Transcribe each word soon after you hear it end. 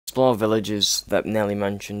explore villages that Nelly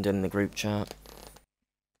mentioned in the group chat.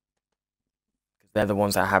 They're the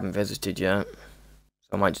ones that I haven't visited yet. So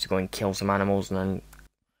I might just go and kill some animals and then...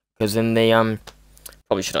 Because in the,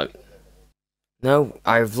 probably should have... No,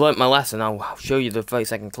 I've learnt my lesson. I'll show you the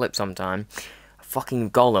 30-second clip sometime. A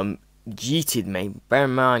fucking golem yeeted me. Bear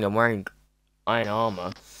in mind, I'm wearing iron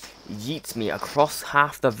armor. Yeets me across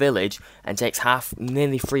half the village and takes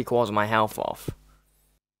nearly 3/4 of my health off.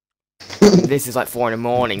 This is like 4 in the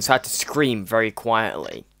morning, so I had to scream very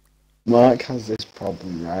quietly. Mark has this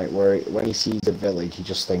problem, right, where when he sees a village, he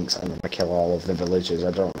just thinks, I'm gonna kill all of the villagers.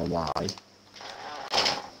 I don't know why.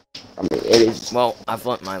 I mean, it is... Well, I've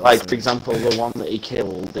learnt my lesson. Like, for example, the one that he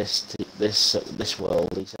killed this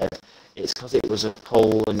world, he said, it's because it was a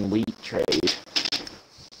coal and wheat trade.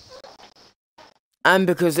 And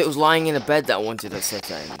because it was lying in a bed that I wanted to sit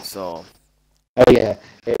in, so... Oh yeah,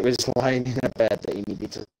 it was lying in a bed that he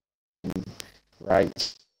needed to...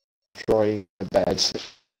 Right, destroy the bed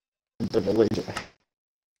of the villager.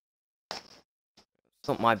 It's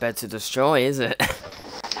not my bed to destroy, is it?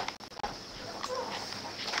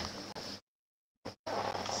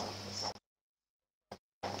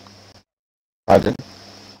 Pardon?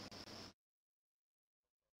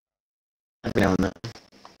 Every now and then.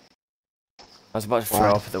 I was about to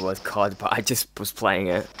throw up the word COD, but I just was playing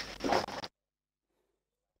it.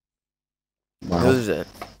 Wow. Who is it?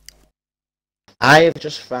 I have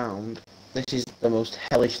just found this is the most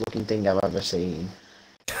hellish looking thing I've ever seen.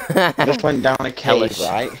 I just went down a cave, Hellish.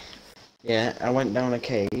 right? Yeah, I went down a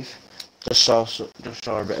cave, just saw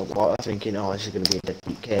a bit of water, thinking, oh, this is going to be a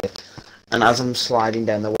deep cave. And as I'm sliding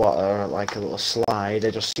down the water, like a little slide, I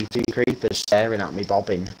just see 2 creepers staring at me,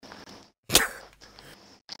 bobbing.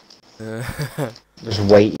 Just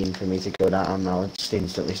waiting for me to go down, and I just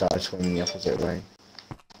instantly started swimming the opposite way.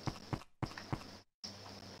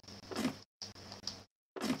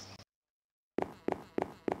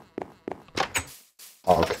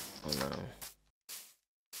 Hog. Oh no.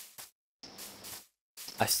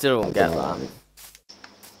 I still don't get that.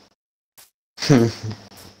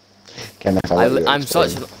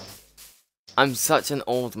 I'm such an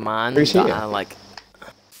old man Who's that here? I like...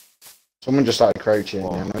 Someone just started crouching.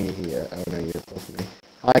 What? I know you're here. I know you're above me.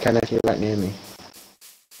 Hi, Kenneth, you're right near me.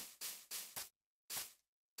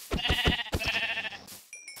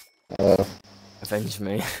 Hello. Avenge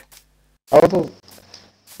me. Oh, above.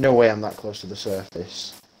 No way I'm that close to the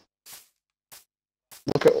surface.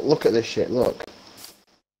 Look at this shit, look.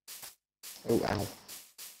 Oh, ow.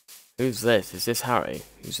 Who's this? Is this Harry?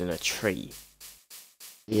 Who's in a tree?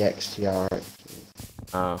 EXTR.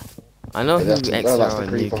 Oh. I know who That's the XR and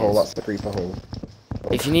creeper Nuke hole, is. that's the creeper hole.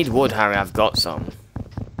 If you need wood, Harry, I've got some.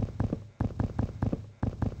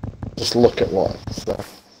 Just look at what's there.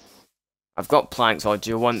 I've got planks, or do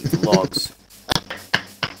you want logs?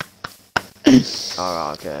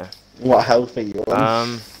 Alright, okay. What health are you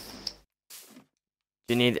on?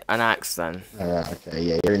 Do you need an axe then? Alright, okay,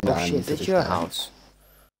 yeah, you're in Oh shit, is this your house?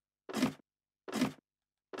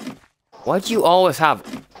 Why do you always have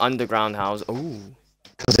underground house? Ooh.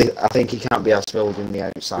 Because I think he can't be as filled in the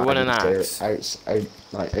outside. You want an axe?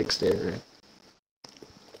 Like exterior.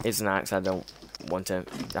 It's an axe, I don't want it.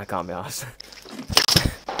 I can't be asked.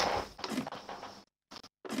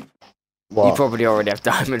 What? You probably already have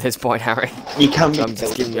diamond at this point, Harry. You can be So I'm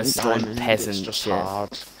just killed giving you a in stone diamond, peasant it's just shit.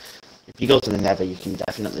 hard. If you go to the Nether, you can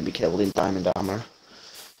definitely be killed in diamond armor.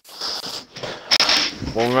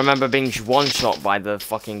 Well, remember being one-shot by the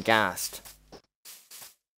fucking ghast.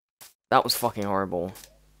 That was fucking horrible.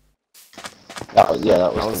 That was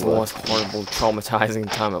the most horrible, traumatizing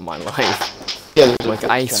time of my life. Yeah, like,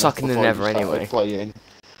 I suck in the Nether anyway. Playing,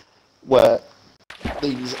 where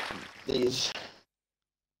these,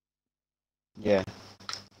 yeah.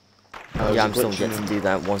 Yeah, I'm still getting to do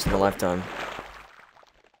that once in a lifetime.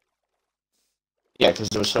 Yeah, because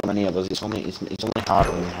there were so many of us. It's only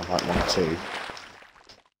harder when you have like 1 or 2.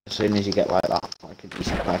 As soon as you get like that, like a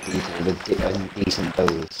decent with a decent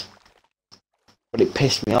build. But it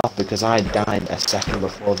pissed me off because I died a second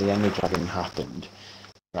before the Ender Dragon happened,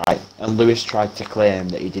 right? And Lewis tried to claim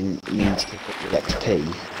that he didn't mean to pick up the XP,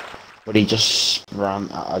 but he just ran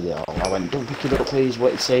at it all. I went, don't pick it up please,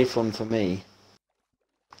 wait, save one for me.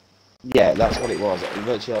 Yeah, that's what it was.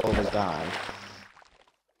 Virtually all of us died.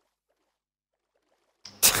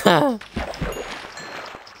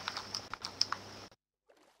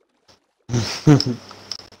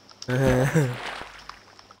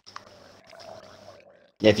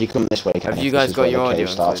 Yeah, if you come this way, have you guys got your audio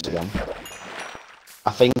included?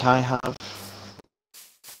 I think I have.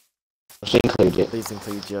 Just include it. Please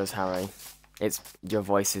include yours, Harry. Your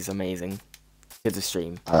voice is amazing. To the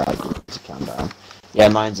stream. Alright, calm down. Yeah,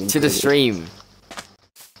 mine's To included. the stream.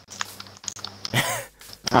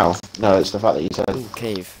 How? No, it's the fact that you said Ooh,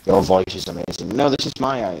 cave. your voice is amazing. No, this is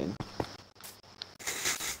my iron.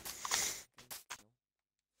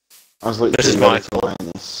 I was This literally is ready my to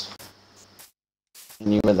line this.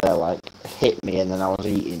 And you were there, like, hit me, and then I was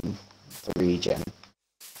eating the regen.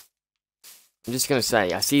 I'm just gonna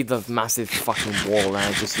say, I see the massive fucking wall, and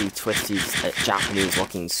I just see Twisty's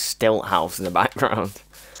Japanese-looking stilt house in the background.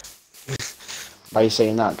 Why are you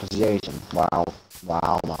saying that? Because he's Asian. Wow.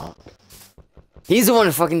 Wow, Mark. He's the one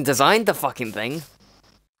who fucking designed the fucking thing.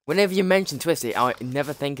 Whenever you mention Twisty, I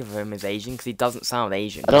never think of him as Asian, because he doesn't sound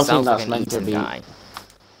Asian. I don't He sounds think like that's an meant to Eton be- guy.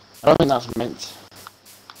 I don't think that's meant.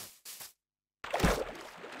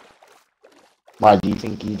 Why do you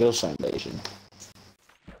think he does sound Asian?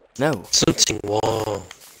 No. something war.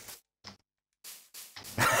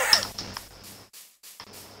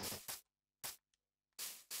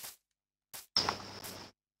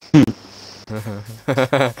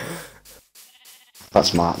 That's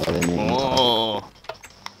smart though, isn't it? Oh.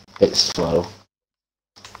 It's slow.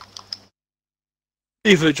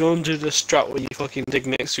 Either do you want to do the strat where you fucking dig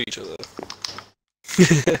next to each other?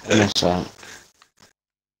 Miss out.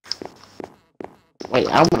 Wait,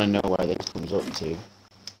 I want to know where this comes up to.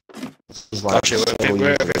 This is like Actually,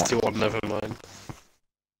 we're at easy. 51, never mind.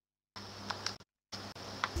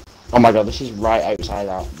 Oh my god, this is right outside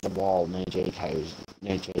the wall near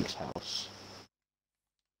Jake's house.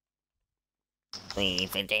 Please,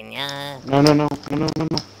 Virginia. No.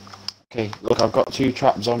 Okay, look, I've got 2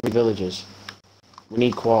 trapped zombie villagers. We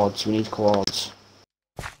need quads. Can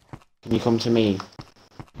you come to me?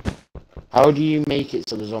 How do you make it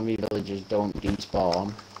so the zombie villagers don't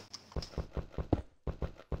despawn?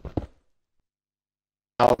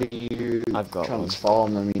 How do you I've got one.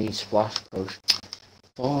 transform them? You need splash push.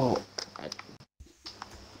 Oh,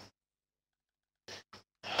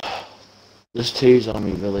 there's 2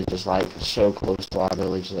 zombie villagers like so close to our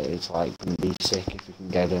village that it's like gonna be sick if we can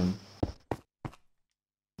get them.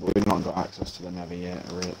 But we've not got access to them ever yet.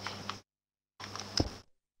 Rip.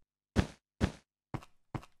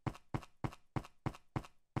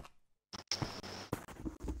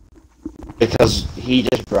 Because he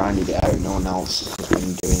just grinded it out, no one else has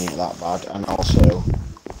been doing it that bad, and also,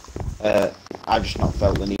 I've just not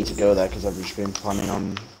felt the need to go there because I've just been planning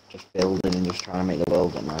on just building and just trying to make the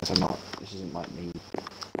world look nice. This isn't like me.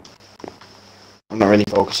 I'm not really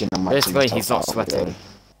focusing on my Basically, team's he's top not out, sweating. really.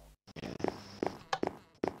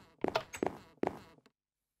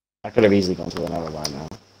 I could have easily gone to another by now.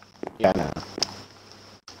 Yeah, no.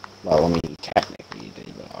 Well, I mean, technically you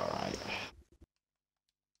did, but alright.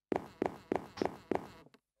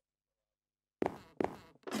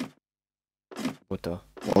 What the?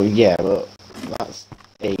 Well, yeah, but that's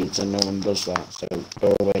AIDS and no one does that, so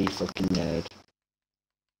go away, you fucking nerd.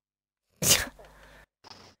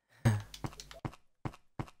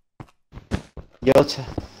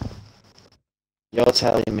 You're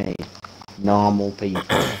telling me normal people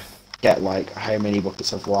get like how many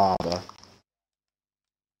buckets of lava?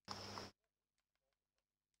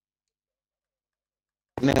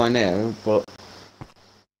 No, I know, but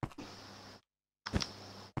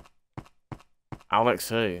Alex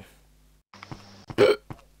who?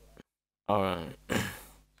 Alright.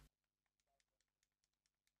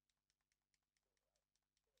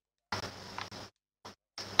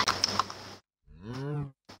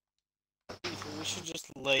 We should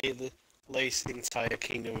just lace the entire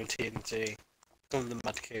kingdom with TNT. Become the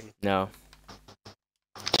Mad King. No.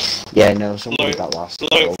 yeah, no, someone did that last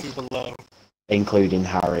Blow year, it from below. including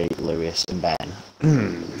Harry, Lewis, and Ben.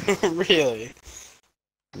 Really?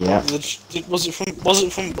 Yeah. Was it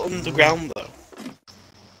from underground though?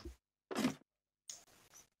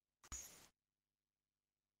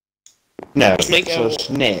 No, Just make so it-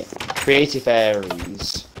 Snip, Creative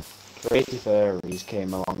Aries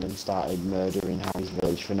came along and started murdering Harry's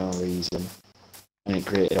village for no reason. And it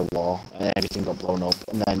created a war, and everything got blown up.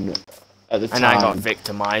 And then, at the And I got time,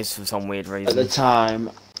 victimized for some weird at the reason. time,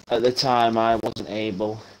 I wasn't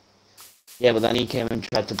able. Yeah, but then he came and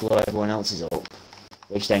tried to blow everyone else's up,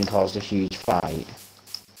 which then caused a huge fight.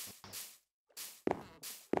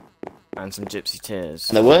 And some gypsy tears.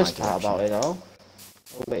 And the in worst my part direction. about it all...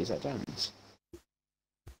 Oh wait, is that diamonds?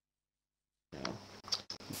 No.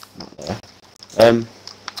 Not there.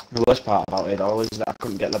 The worst part about it all is that I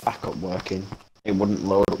couldn't get the backup working. It wouldn't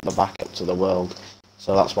load up the backup to the world.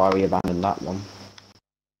 So that's why we abandoned that one.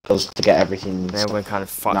 Because to get everything Then we kind of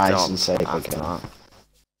fucked nice up and safe after again. that.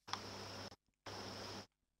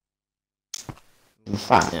 In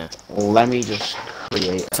fact, Yeah. let me just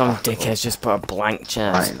create a Some backup. dickheads just put a blank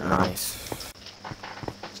chest. Right now. Nice.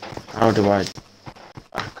 How do I...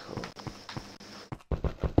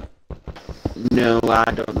 No,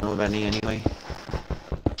 I don't know of any anyway.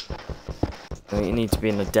 You need to be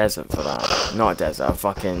in the desert for that. Not a desert, a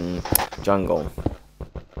fucking jungle.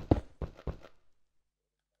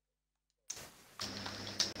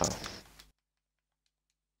 Oh.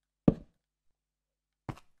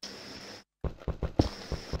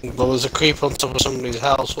 There was a creeper on top of somebody's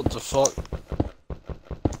house, what the fuck?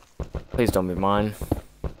 Please don't be mine.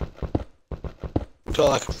 Got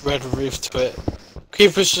like a red roof to it.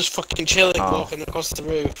 Creeper's just fucking chilling, Oh. walking across the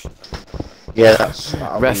roof. Yeah,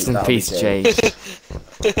 Rest in peace, Jake.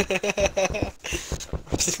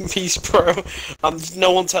 Rest in peace, bro.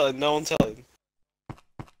 No one telling, no one telling.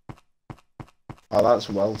 Oh, that's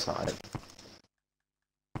well timed.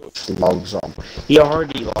 Logs on. He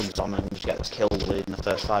already logs on and just gets killed within the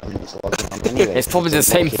first 5 minutes of logging on anyway. It's probably the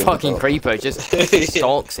same fucking creeper, just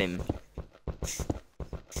stalks him.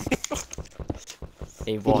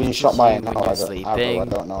 He He's been watches shot by you an when arrow, you're I sleeping.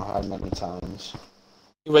 don't know how many times.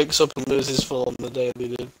 He wakes up and loses form the day they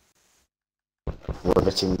did.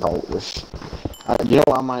 Riveting Polish. You know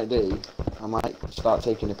what I might do? I might start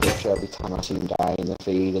taking a picture every time I see him die in the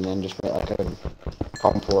feed and then just make like a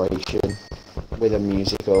compilation with the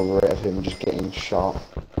music over it of him just getting shot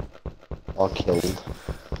or killed.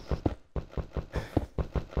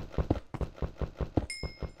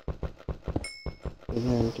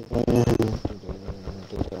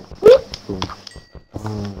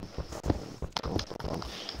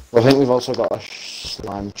 Well, I think we've also got a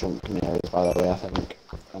slime chunk near us, by the way, I think.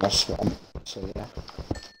 And a swamp, so yeah.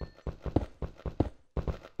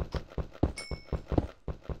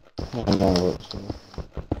 I know,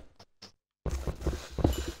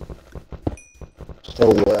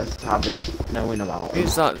 still worth having, knowing about.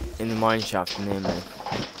 Who's that in the mine shaft near me?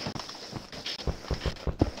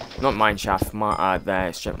 Not mine shaft,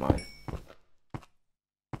 there, strip mine.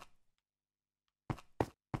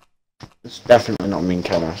 It's definitely not me and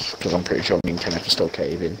Kenneth, because I'm pretty sure me and Kenneth are still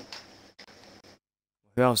caving.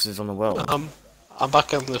 Who else is on the world? I'm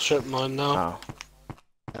back on the strip mine now.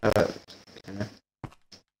 Oh, Kenneth.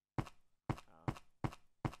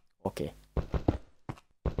 okay.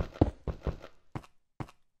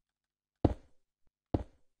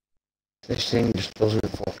 This thing just doesn't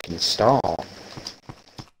fucking start.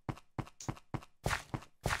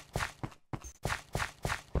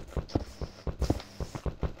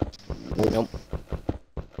 Nope.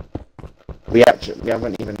 We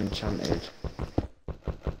haven't even enchanted.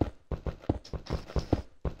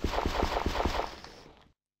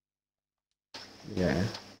 Yeah.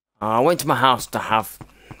 I went to my house to have.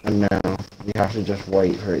 And now you have to just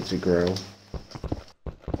wait for it to grow.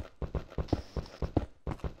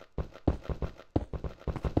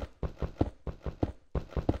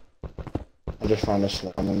 I just found a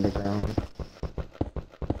slime underground.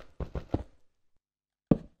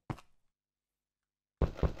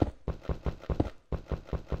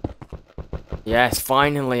 Yes,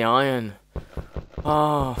 finally iron.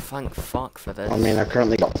 Oh, thank fuck for this. I mean, I've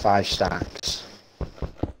currently got 5 stacks.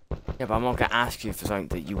 Yeah, but I'm not gonna ask you for something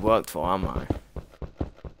that you worked for, am I?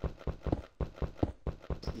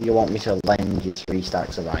 You want me to lend you 3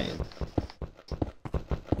 stacks of iron?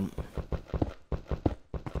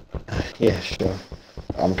 Yeah, sure.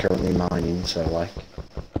 I'm currently mining, so like...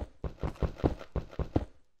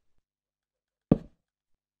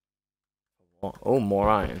 What? Oh, more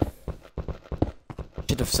iron.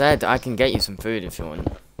 Should have said I can get you some food if you want.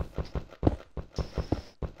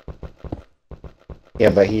 Yeah,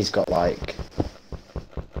 but he's got like...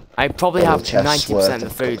 I probably Double have chest's 90% of worth the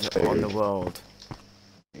of food cooked on the food. world.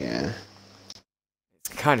 Yeah. It's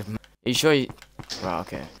kind of... Are you sure you... Right,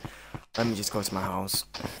 okay. Let me just go to my house.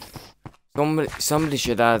 Somebody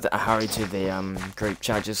should add a Harry to the group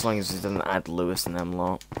chat, just as long as it doesn't add Lewis and them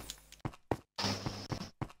lot.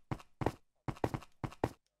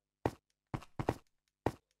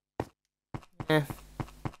 Eh.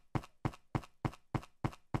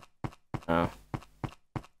 Oh.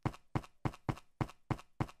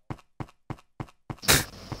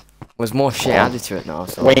 Was more shit added to it now,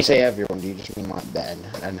 so... When you say everyone, do you just mean like Ben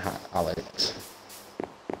and Alex?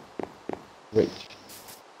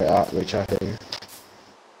 Which I do.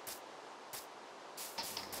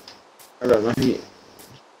 I don't know.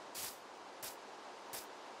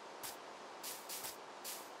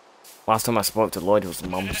 Last time I spoke to Lloyd was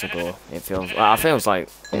months ago. It feels... I feels like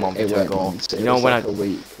a month or It two went ago. months, You know when like I... a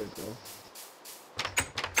week ago.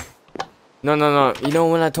 No. You know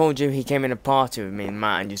when I told you he came in a party with me and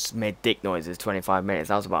Matt and just made dick noises 25 minutes?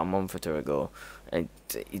 That was about a month or two ago. And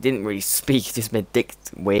he didn't really speak, he just made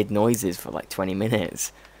weird noises for like 20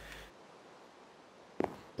 minutes.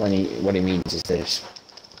 What he means is this.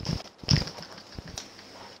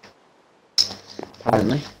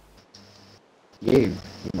 Apparently. You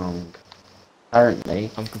monk. Apparently,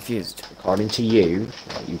 I'm confused. according to you,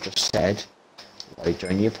 what you just said, while you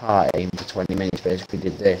joined your party and for 20 minutes basically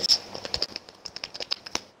did this.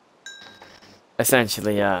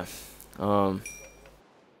 Essentially, yeah. No,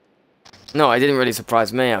 it didn't really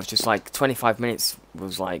surprise me. I was just like, 25 minutes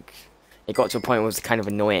was like, it got to a point where it was kind of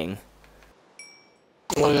annoying.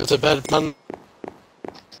 Want to go to bed, man?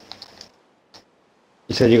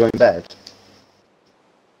 You said you're going to bed?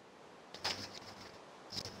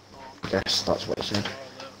 Yes, that's what you said.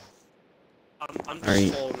 I'm just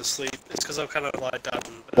Right. falling asleep. It's because I've kind of lied down.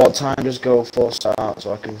 What time does Go 4 start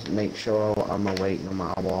so I can make sure I'm awake no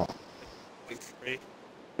matter what? Like 3.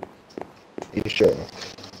 Are you sure?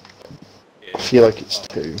 Yeah. I feel like it's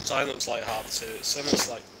 2. Sign looks like 2:30. So it's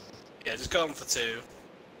like, yeah, just go on for 2.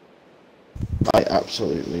 Like,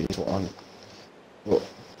 absolutely is what I'm... But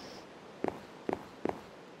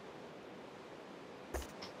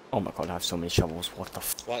Oh my god, I have so many shovels. What the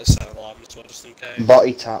f? Like set alarm as well, just in case.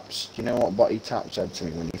 Body Taps, do you know what Body Tap said to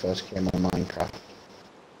me when he first came on Minecraft?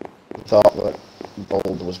 He thought that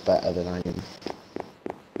Bold was better than I am.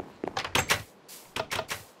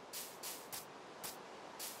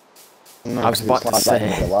 No, I was 'cause about it's to like that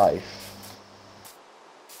in say. real life.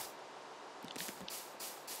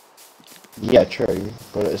 Yeah, true,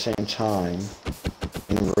 but at the same time,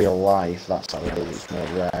 in real life, that's how it is. It's more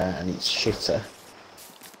rare and it's shitter.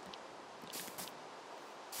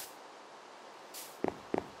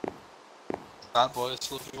 Bad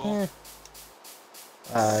boys, love you all.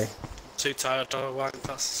 Aye. Too tired to wank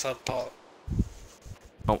past the sad part.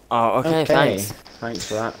 Oh, okay, thanks. Thanks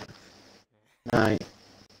for that. Night.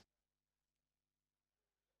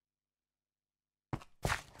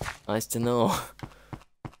 Nice to know.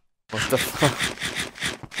 What the fuck?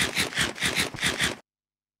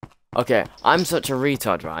 Okay, I'm such a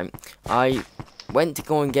retard, right? I went to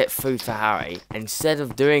go and get food for Harry. Instead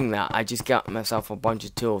of doing that, I just got myself a bunch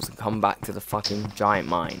of tools and come back to the fucking giant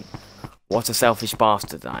mine. What a selfish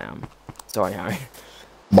bastard I am. Sorry, Harry.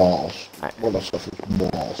 Balls. I- What the stuff is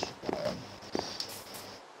balls.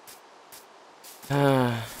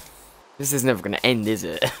 This is never gonna end, is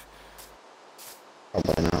it?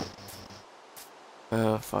 Probably not.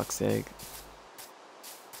 Oh, fuck's sake.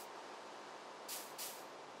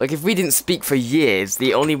 Like, if we didn't speak for years,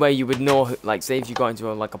 the only way you would know, like, say if you got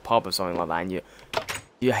into like a pub or something like that, and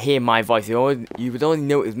you hear my voice, you would only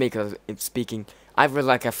know it was me because it's speaking either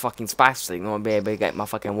like a fucking spastic, and I'd be able to get my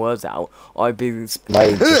fucking words out, or I'd be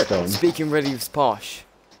Like just done. speaking really posh.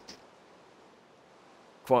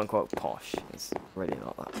 Quote unquote posh. It's really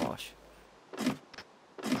not that posh.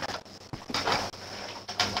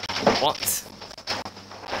 What?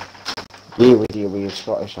 You with your weird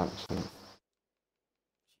Scottish accent.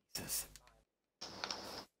 Jesus.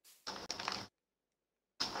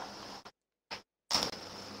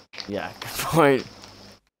 Yeah, good point.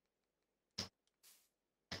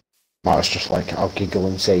 Mark's just like, I'll giggle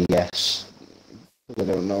and say yes. I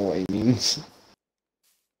don't know what he means.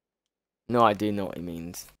 No, I do know what he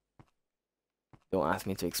means. Don't ask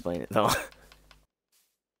me to explain it though.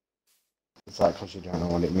 It's like because you don't know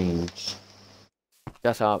what it means.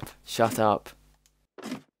 Shut up. Shut up.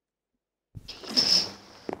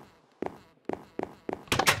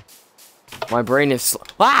 My brain is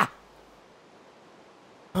ah!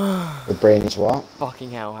 The brain is what?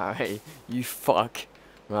 Fucking hell, Harry. You fuck.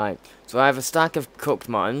 Right. So I have a stack of cooked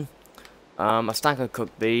mutton, a stack of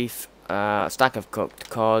cooked beef, a stack of cooked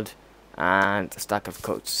cod, and a stack of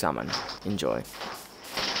cooked salmon. Enjoy.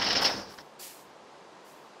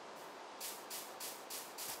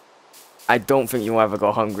 I don't think you'll ever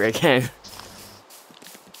go hungry again.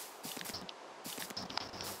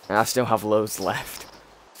 And I still have loads left.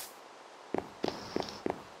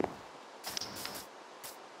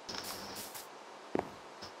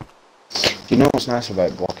 Do you know what's nice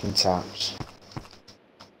about blocking taps?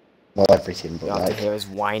 Well, everything, but You have to like hear his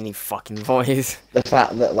whiny fucking voice. the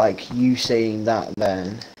fact that like you saying that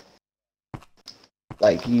then,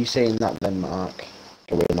 Mark,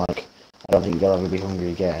 going like, I don't think you'll ever be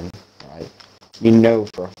hungry again, right? You know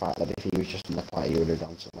for a fact that if he was just in the party, you would have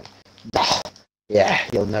done something. Bah, yeah,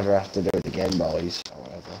 you'll never have to do it again, boys, or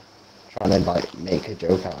whatever. Trying to like make a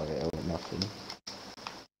joke out of it over nothing.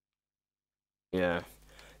 Yeah.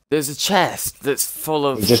 There's a chest that's full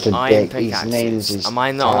of He's just a iron dick. His name's pickaxes. is Am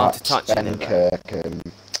I not allowed to Taps, touch any of it?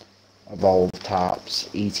 Benkirk, Evolve Taps,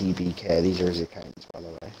 ETBK. These are his accounts, by the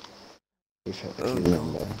way. If you Oh,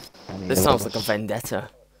 remember. any This of sounds like a those. vendetta.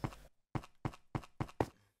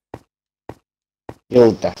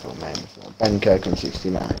 You'll definitely name it. Ben Kirkham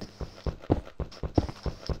 69.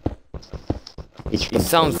 He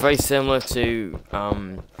sounds very similar to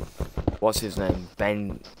what's his name?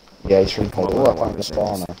 Ben. Yeah, he's from Come on, Poland. Oh, I what found the was his name?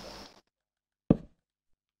 spawner.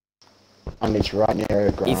 And it's right near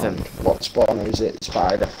a ground. Ethan. What spawner is it?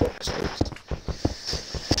 Spider, fuck's sakes.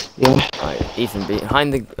 Yeah. Right, Ethan,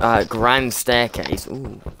 behind the grand staircase.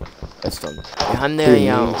 Ooh, that's done. Behind In the the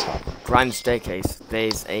meantime. grand staircase,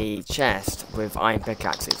 there's a chest with iron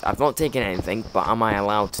pickaxes. I've not taken anything, but am I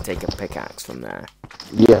allowed to take a pickaxe from there?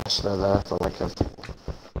 Yes, they're there for like a...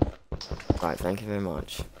 Right, thank you very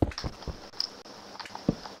much.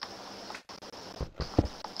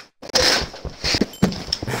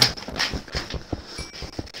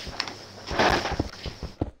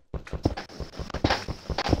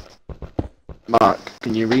 Mark,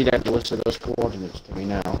 can you read out the list of those coordinates to me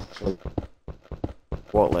now? So,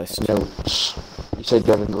 What list? notes. You said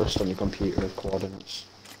you had a list on your computer of coordinates.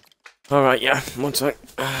 Alright, yeah, one sec.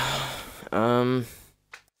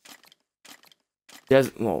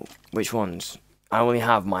 Well, which ones? I only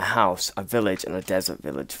have my house, a village, and a desert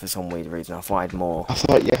village for some weird reason. I thought I had more. I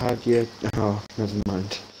thought you had your... Oh, never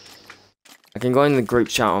mind. I can go in the group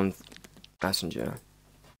chat on Messenger.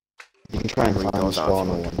 You can try and Read find the those out if you spawner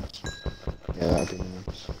want. ones. Yeah, that'd be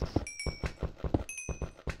nice.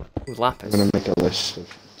 Ooh, I'm lapis. gonna make a list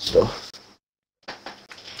of stuff.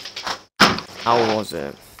 How was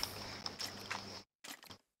it?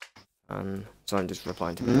 Someone just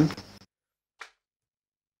replied to me.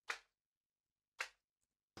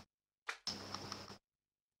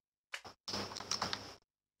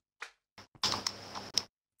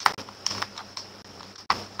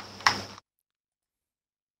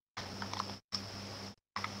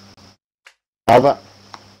 How about...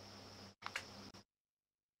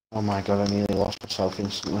 Oh my god, I nearly lost myself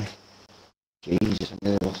instantly. Jesus, I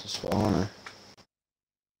nearly lost the spawner.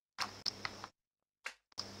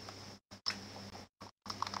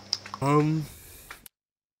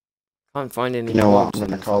 Can't find any. You know what, logs I'm in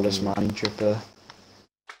gonna the call this fucking mine trip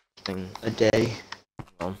thing. a day.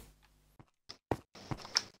 Oh.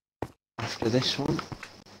 After this one.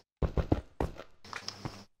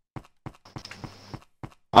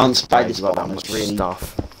 Aren't spider You've got that spawners much really...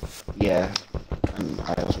 stuff. Yeah. And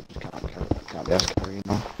I also just can't be asked carrying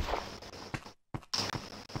on.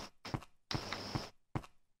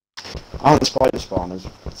 Aren't spider spawners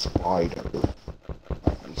spider?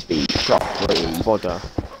 Let me speak properly. Fodder.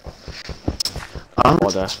 Aren't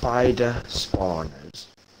Fodder. spider spawners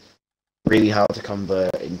really hard to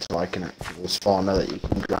convert into like an actual spawner that you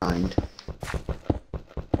can grind?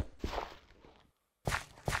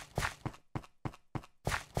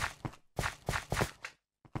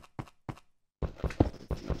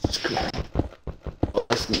 Jesus Christ.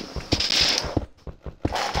 Listen.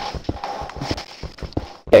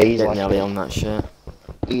 Yeah, he's Get like Nelly on that shit.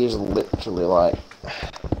 he is literally like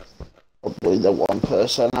probably the one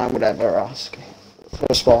person I would ever ask for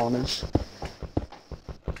spawners.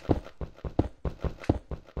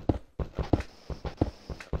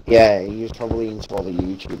 Yeah, he's probably into all the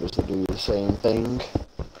YouTubers that do the same thing.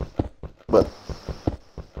 But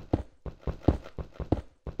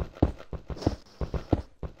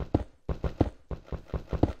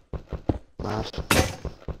mad.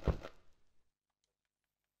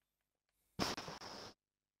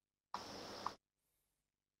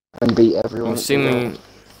 And beat everyone. I'm assuming.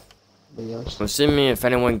 Yes. I'm assuming if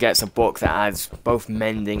anyone gets a book that has both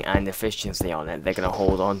mending and efficiency on it, they're gonna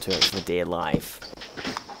hold on to it for dear life.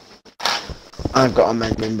 I've got a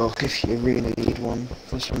mending book if you really need one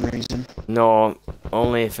for some reason. No,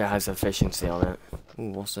 only if it has efficiency on it.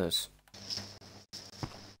 Ooh, what's this?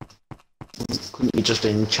 Couldn't you just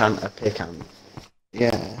enchant a pickaxe?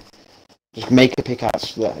 Yeah. Just make a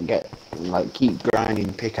pickaxe that keep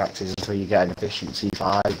grinding pickaxes until you get an efficiency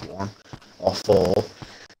 5 one or 4.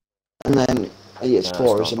 And then it's Yeah,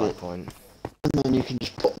 4, that's isn't not a it? bad point. And then you can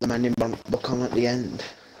just put the mending book on at the end.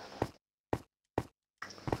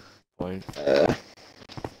 I'm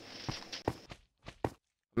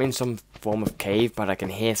in some form of cave, but I can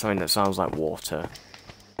hear something that sounds like water.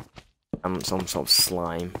 Some sort of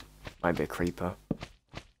slime. Might be a creeper.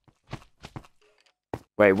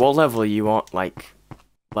 Wait, what level are you on? Like,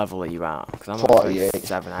 level are you at? Because I'm at 48.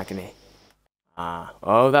 37, I can hear.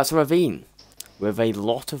 Oh, that's a ravine. With a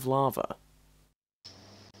lot of lava.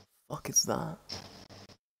 Fuck is that?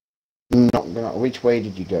 Which way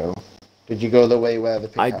did you go? Did you go the way where the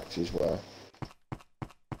pickaxes were?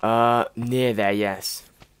 Near there, yes.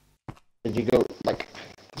 Did you go,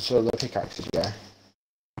 so the pickaxes, yeah?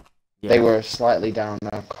 Yeah. They were slightly down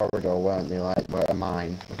a corridor, weren't they? Like, where a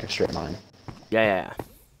mine, like a strip mine. Yeah.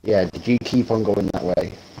 Yeah, did you keep on going that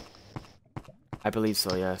way? I believe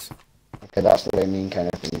so, yes. Okay, that's the way me and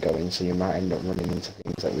Kenneth have been going, so you might end up running into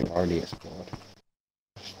things that we've already explored.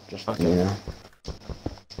 Just Okay. you know.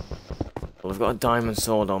 Well, I've got a diamond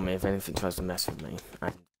sword on me if anything tries to mess with me.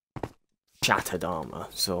 And shattered armor,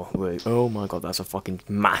 so wait. Oh my god, that's a fucking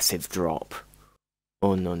massive drop.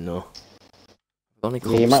 Oh no no. Only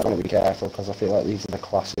Yeah, you might want to be careful, because I feel like these are the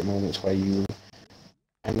classic moments where you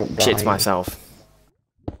end up dying. shit myself.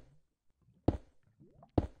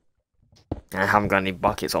 I haven't got any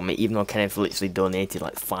buckets on me, even though Kenneth literally donated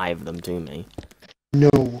like 5 of them to me. No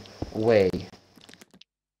way.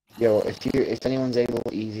 Yo, if anyone's able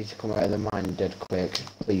easy to come out of the mine dead quick,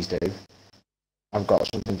 please do. I've got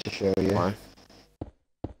something to show you. Why? I've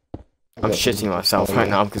I'm got something shitting to myself show right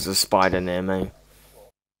you. now because there's a spider near me. At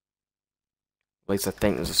least I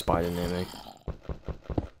think there's a spider near me.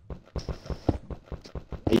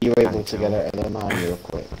 Are you able to get out of the mine real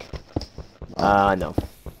quick? No.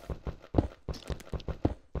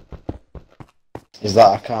 Is that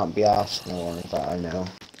I can't be asked no one, is that I know?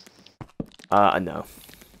 No.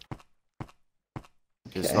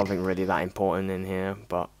 There's Okay. nothing really that important in here,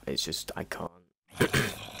 but it's just, I can't.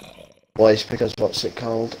 Well, it's because, what's it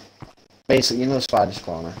called? Basically, you know Spider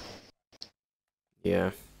Spawner?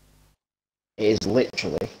 Yeah. It is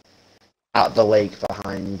literally at the lake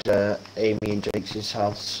behind Amy and Jake's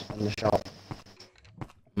house and the shop.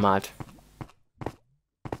 Mad.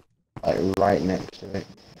 Like, right next to it.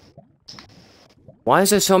 Why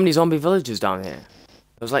is there so many zombie villagers down here?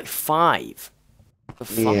 There's like 5. The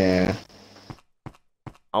fuck? Yeah.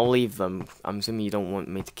 I'll leave them. I'm assuming you don't want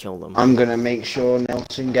me to kill them. I'm gonna make sure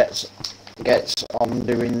Nelson gets on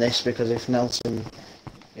doing this, because if Nelson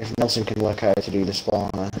can work out how to do the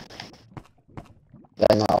spawner,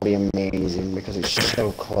 then that'll be amazing, because it's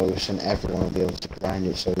so close and everyone will be able to grind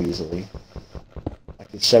it so easily.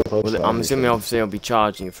 Like, it's so close. Well, to I'm assuming everything. obviously I'll be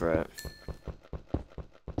charging you for it.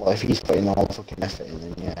 Well, if he's putting all the fucking effort in,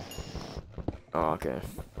 then yeah. Oh, okay.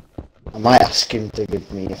 I might ask him to give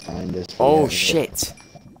me a finder's fee. Oh shit!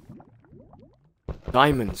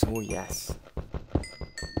 Diamonds, oh yes.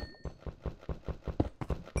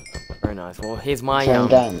 Very nice. Well, here's my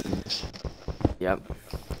diamonds. Yep.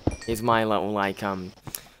 Here's my little like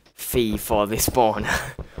fee for this spawn.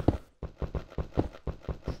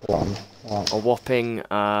 One. A whopping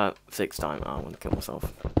 6 times. Oh, I want to kill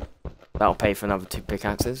myself. That'll pay for another 2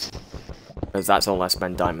 pickaxes. Because that's all I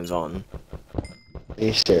spend diamonds on. Are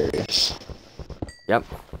you serious? Yep.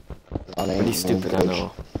 That ain't Pretty no stupid, I good.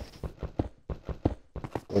 know.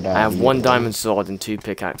 Good I have idea. 1 diamond sword and 2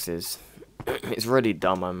 pickaxes. It's really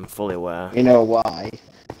dumb, I'm fully aware. You know why?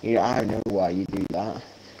 I know why you do that.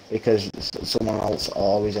 Because someone else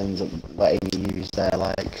always ends up letting you use their,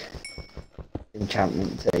 like,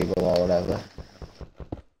 enchantment table or whatever.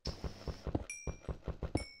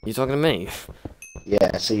 You talking to me?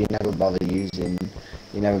 Yeah, so you never bother using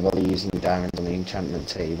diamonds on the enchantment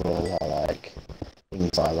table or, like,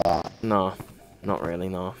 things like that. No. Not really,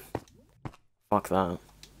 no. Fuck that.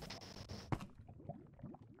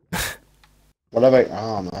 What about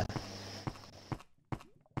armor?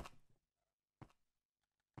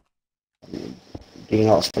 Do you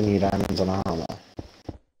not spend your diamonds on armor?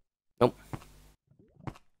 Nope.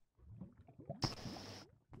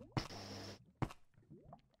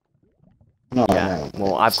 No, Yeah, I know.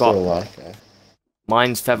 well, It's I've still got- like a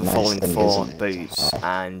Mine's feather nice falling thing, 4 isn't it? boots Oh.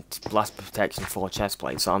 and blast protection 4 chest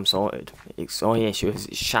plates, so I'm sorted. Its only issue is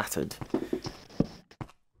it's shattered.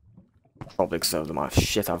 Probably because of the amount of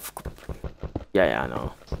shit I've... Yeah, I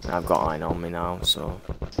know. I've got iron on me now, so...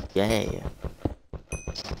 Yeah.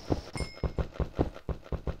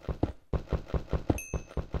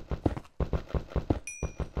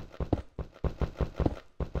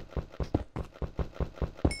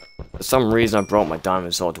 For some reason I brought my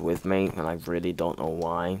diamond sword with me, and I really don't know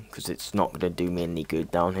why, because it's not going to do me any good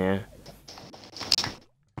down here.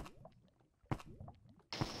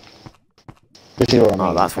 But you know what I mean?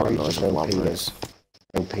 Oh, that's what Probably annoys just me, OP lovers.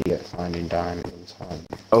 at finding diamonds. Aren't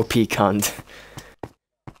you? OP cunt.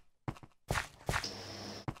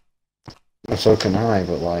 Well, so can I,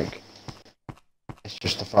 but like, it's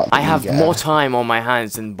just the fact that I have you get more time on my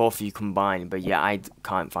hands than both of you combined, but yeah, I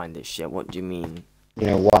can't find this shit. What do you mean? You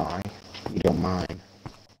know why? You don't mind.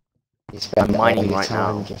 You spend I'm all mining your right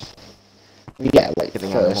time now. just... Yeah, like,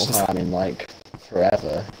 Killing first animals. time in, like,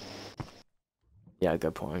 forever. Yeah,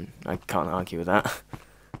 good point. I can't argue with that.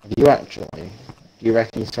 Have you actually? Do you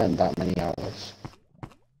reckon you spent that many hours?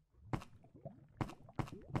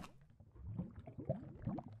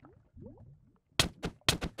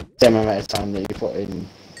 Same amount of time that you put in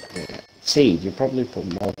Siege, you probably put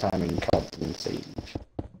more time in COD than Siege.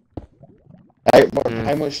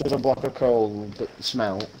 How much does a block of coal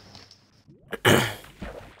smelt?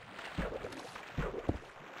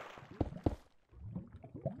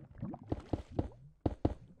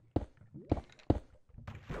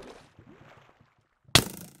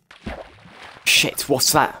 shit,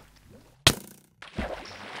 what's that?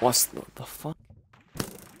 What's the fuck?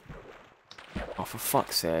 Oh, for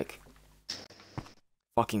fuck's sake.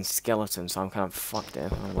 Fucking skeleton, so I'm kind of fucked here.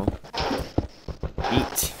 I don't know.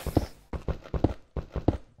 Eat.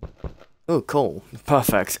 Oh, cool.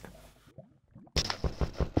 Perfect.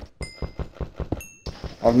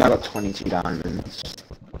 I've now got 22 diamonds.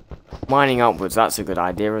 Mining upwards, that's a good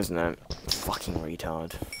idea, isn't it? Fucking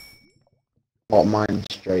retard. What, mine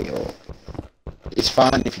straight up? It's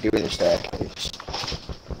fine if you're doing a staircase.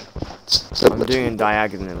 I'm doing it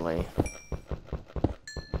diagonally.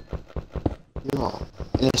 No,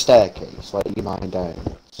 in a staircase, like you mine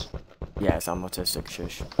diamonds. Yes, I'm autistic,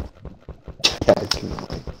 shush.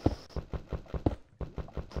 Diagonally.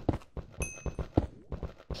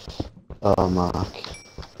 Oh, Mark.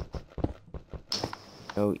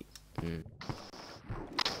 Oh.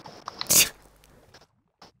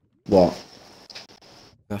 What?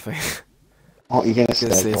 Nothing. What are you gonna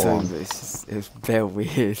say? Go on. It's very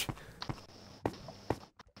weird.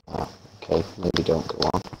 Ah, okay, maybe don't go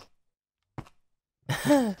on.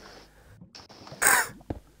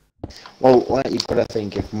 Well, like, you've got to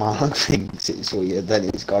think if Mark thinks it's weird, then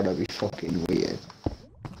it's gotta be fucking weird.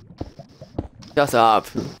 Shut up.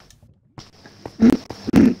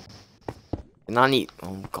 And I need.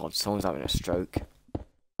 Oh god, someone's having a stroke.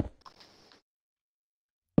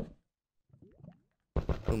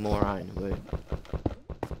 No more iron wood.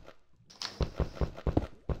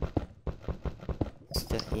 It's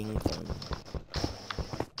the England.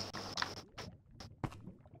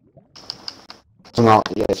 It's not,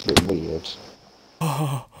 yeah, it's a bit weird.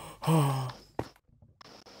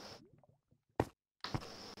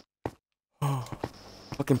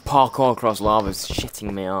 Fucking parkour across lava is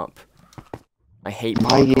shitting me up. I hate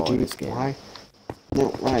Why you parkour do in this game. why? No,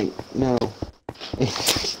 right, no.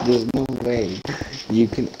 There's no way you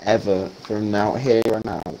can ever, from now here on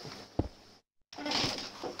out.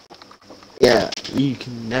 Yeah, you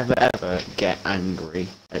can never ever get angry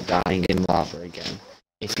at dying in lava again.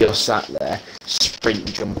 If you're sat there,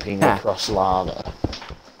 sprint jumping across lava.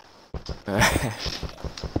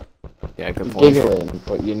 Yeah, good point. Giggling,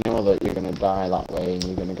 but you know that you're gonna die that way and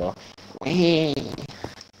you're gonna go, wee.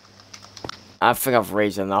 I think I've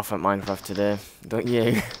raged enough at Minecraft today, don't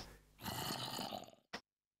you?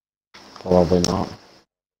 Probably not.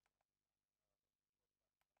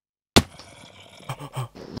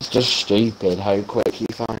 It's just stupid how quick you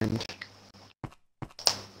find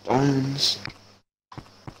diamonds.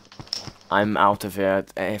 I'm out of here.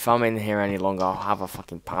 If I'm in here any longer, I'll have a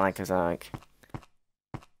fucking panic attack.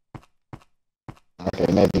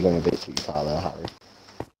 Okay, maybe going a bit too far there, Harry.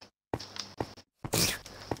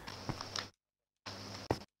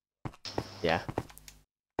 Yeah.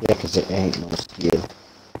 Yeah, because it ain't nice to you.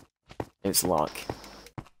 It's luck.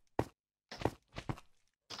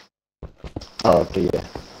 Oh dear.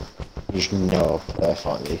 You just know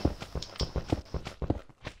perfectly.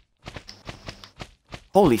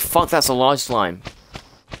 Holy fuck, that's a large slime.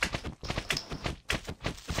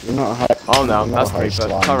 You're not high. Oh no, that's creeper.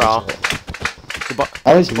 Hurrah.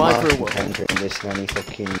 I was Goodbye for a Mark encountering this many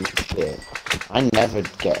fucking shit. I never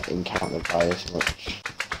get encountered by this much.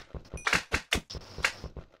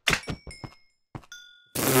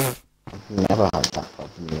 Never had that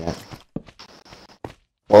problem yet.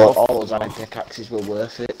 Well, all those iron pickaxes were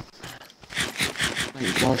worth it.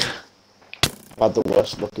 Thank God. I've had the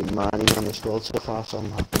worst looking mining on this world so far, so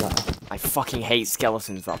I'm happy that I fucking hate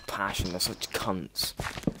skeletons with a passion, they're such cunts.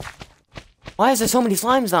 Why is there so many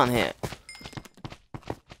slimes down here?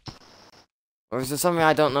 Or is there something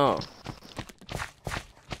I don't know?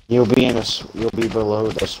 you'll be below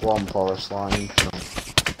the swamp or a slime.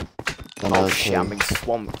 Oh shit, I'm being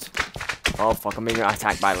swamped. Oh fuck, I'm being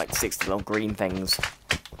attacked by like 60 little green things.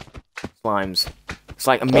 Slimes. It's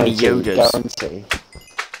like a mini Yodas. Guarantee.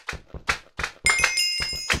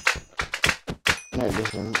 No, it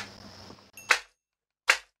doesn't.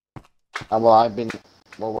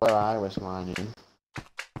 Well, where I was mining.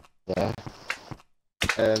 Yeah.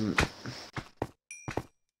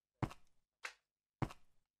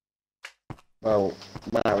 Well,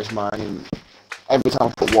 when I was mining, every time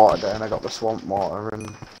I put water down, I got the swamp water, and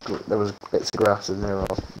there was bits of grass in there, or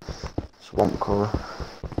swamp colour.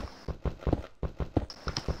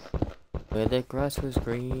 Where the grass was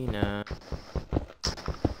greener.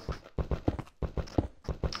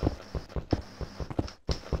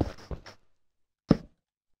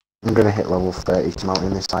 I'm gonna hit level 30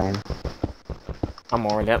 smelting this iron. I'm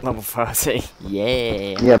already at level 30.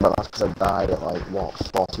 Yeah. Yeah, but that's because I died at like, what,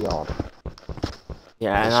 40 odd?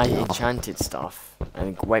 Yeah, and I enchanted stuff.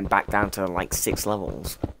 And went back down to like 6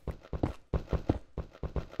 levels.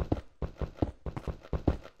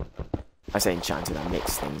 I say enchanted, I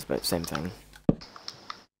mix things, but same thing.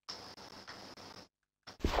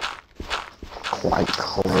 Quite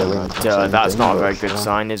clearly. That's not a very good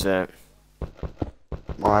sign, is it?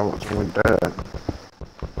 Why? What's wrong with dirt?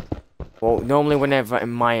 Well, normally whenever, in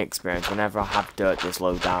my experience, whenever I have dirt this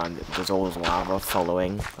low down, there's always lava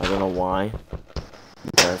following. I don't know why.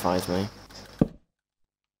 It terrifies me.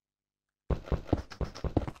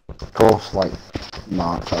 Of course, like,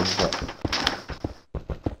 March has it.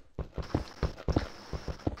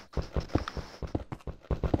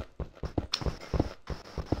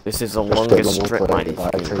 This is the Just longest get strip level mine, if you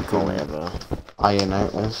 35 can recall taken. ever. Iron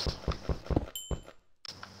Outlaws.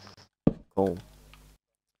 Cool.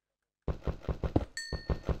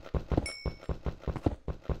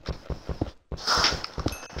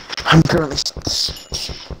 I'm currently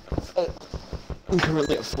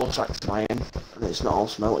at 4 stacks of iron, and it's not all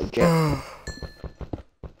smelted yet.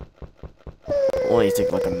 Only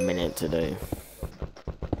take like a minute to do.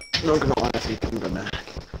 Not gonna lie, I think I'm gonna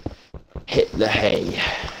hit the hay.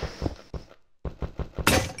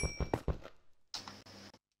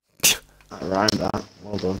 Around that,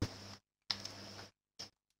 well done.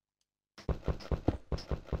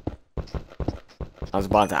 I was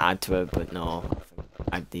about to add to it, but no.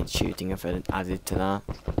 I did shooting if it added to that.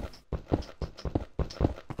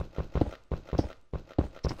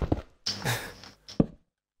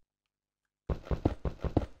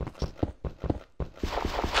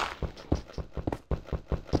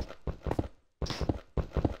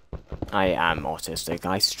 I am autistic.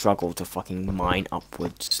 I struggle to fucking mine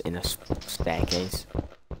upwards in a staircase.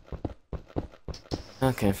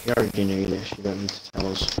 Okay. You already knew this, you don't need to tell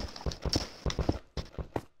us.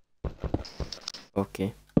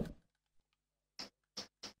 Okay.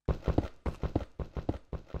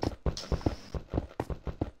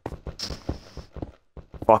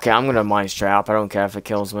 Fuck it, I'm gonna mine straight up. I don't care if it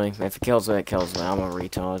kills me. If it kills me, it kills me. I'm a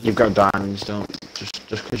retard. You've got diamonds, don't just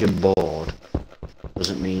because you're bored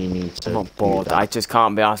doesn't mean you need to. I'm not do bored. that. I just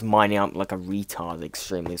can't be asked mining up like a retard,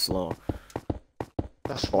 extremely slow.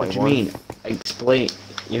 That's what do you mean? Explain.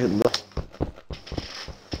 You look.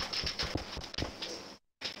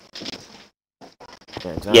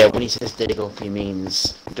 Yeah, exactly. Yeah, when he says dig up, he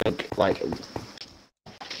means dig like.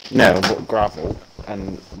 No, but gravel.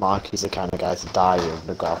 And Mark is the kind of guy to die with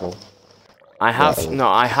the gravel. I have Well, no.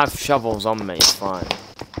 I have shovels on me. It's fine.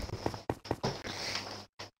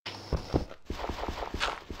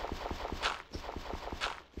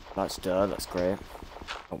 That's dirt. That's great.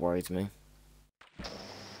 That worries me.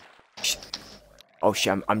 Oh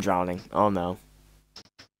shit! I'm drowning. Oh no.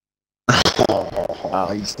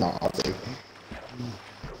 He's not happy.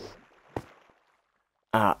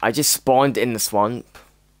 I just spawned in the swamp.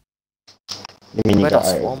 You mean you Where got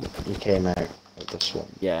that out? swamp? You came out of the swamp.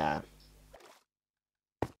 Yeah.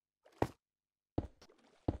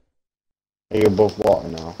 Are you above water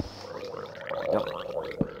now? Yep.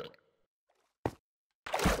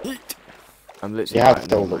 I'm literally. You have right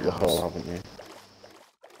filled near up my the hole, house. haven't you?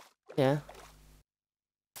 Yeah.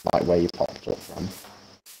 Like where you popped up from.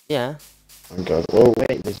 Yeah. And goes, oh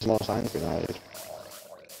wait, there's more signs being added.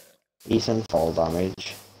 Ethan fall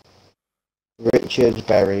damage. Richard's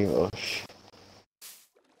berry rush.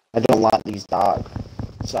 I don't like these dark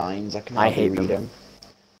signs, I can I hardly hate read them. them.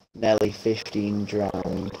 Nelly 15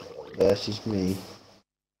 drowned versus me.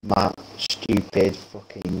 Matt, stupid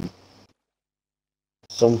fucking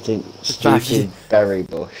something stupid berry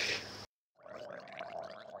bush.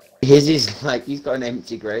 His is like he's got an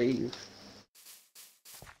empty grave.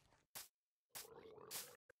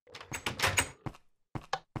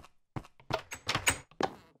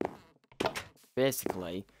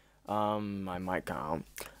 Basically, I might count.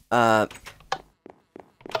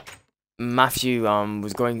 Matthew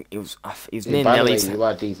was going. He was near By the way, Nelly's. you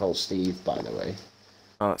are default Steve, by the way.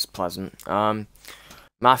 Oh, that's pleasant.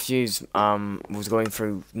 Matthews was going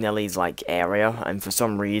through Nelly's like area, and for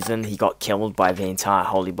some reason he got killed by the entire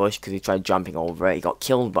holly bush because he tried jumping over it. He got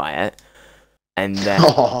killed by it, and then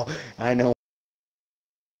Oh, I know.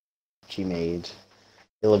 She made.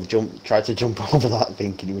 He'll have tried to jump over that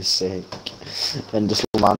thinking he was sick, then just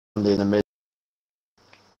landed in the middle.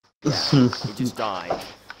 yeah, he just died,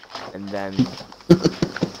 and then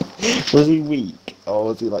Was he weak, or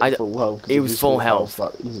was he like full health? He was full health.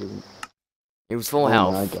 It was full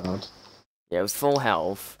health. Oh my god. Yeah, it was full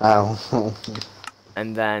health. Ow.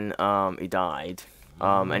 And then he died.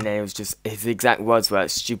 And then it was just his exact words were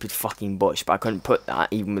 "stupid fucking bush," but I couldn't put that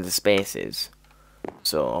even with the spaces.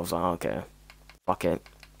 So I was like, okay, fuck it.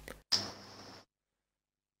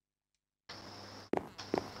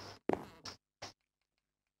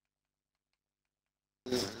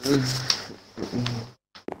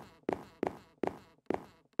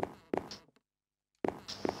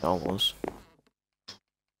 I was.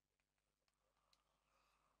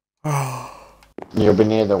 You'll be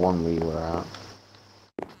near the one we were at.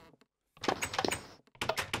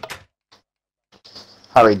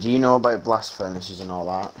 Harry, do you know about blast furnaces and all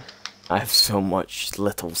that? I have so much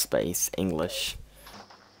little space. English.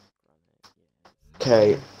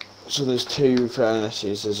 Okay, so there's two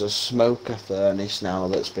furnaces. There's a smoker furnace now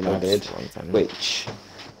that's been added, which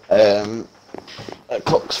it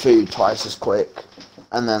cooks food twice as quick,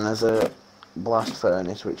 and then there's a blast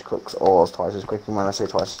furnace which cooks ores twice as quick. And when I say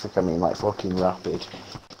twice as quick, I mean like fucking rapid.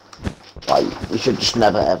 Like, you should just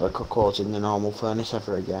never ever cook ores in the normal furnace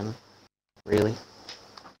ever again. Really.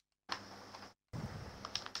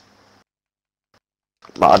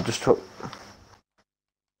 But I just took...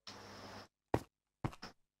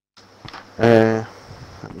 let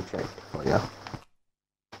me check for you.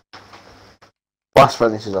 Blast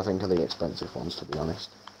furnaces, I think, are the expensive ones, to be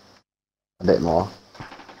honest. A bit more.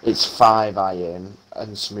 It's 5 iron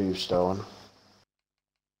and smooth stone.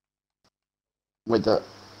 With the...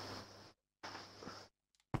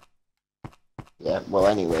 Yeah, well,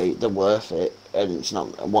 anyway, they're worth it, and it's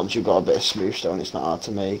not... Once you've got a bit of smooth stone, it's not hard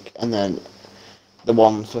to make. And then the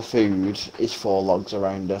one for food is 4 logs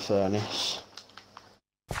around a furnace.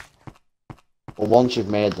 Well, once you've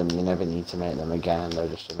made them, you never need to make them again. They're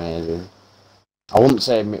just amazing. I wouldn't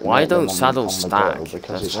say Why don't saddles stack? because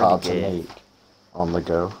That's it's really hard to gay. make on the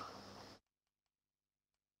go.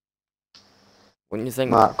 Wouldn't you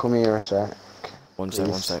think? Mark, come here a sec. One sec.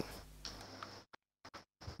 please.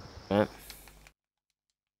 Yeah.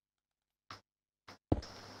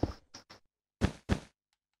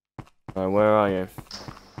 Right, where are you?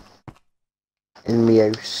 In my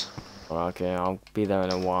house. Oh, okay, I'll be there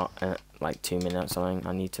in a while, like 2 minutes. I think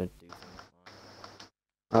I need to do.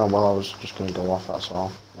 Oh, well, I was just going to go off, that's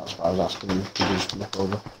all. That's what I was asking you to do some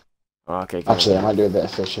over. Oh, okay. Good. Actually, I might do a bit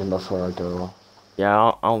of fishing before I go.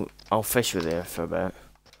 Yeah, I'll fish with you for a bit.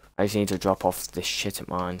 I just need to drop off this shit at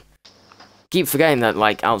mine. Keep forgetting that,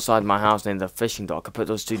 like, outside my house near the fishing dock, I put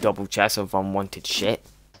those 2 double chests of unwanted shit,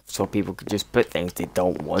 so people could just put things they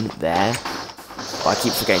don't want there. But I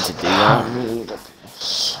keep forgetting to do that.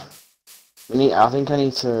 I think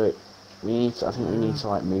we need to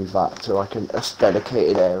like move that to like a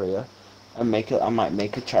dedicated area, and make it. I might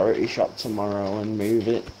make a charity shop tomorrow and move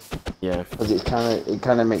it. Yeah. Because it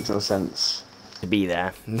kind of makes no sense To be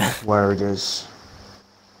there. where it is.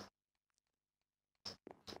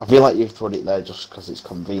 I feel like you've put it there just because it's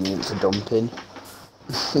convenient to dump in,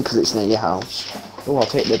 because it's near your house. Oh, I'll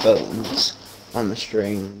take the bones and the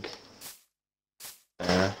string.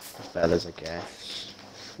 The feathers, I guess.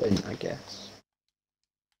 Flint, I guess.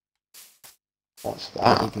 What's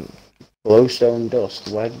that? Glowstone dust.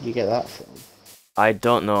 Where did you get that from? I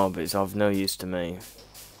don't know, but it's of no use to me.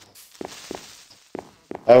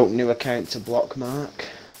 Oh, new account to block Mark.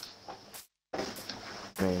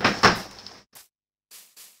 From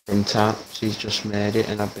Taps, he's just made it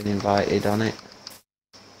and I've been invited on it.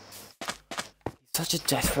 Such a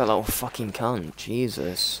desperate little fucking cunt.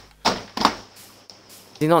 Jesus. Did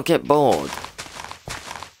he not get bored?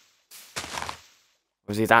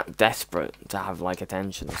 Was he that desperate to have, like,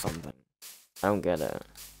 attention or something? I don't get it.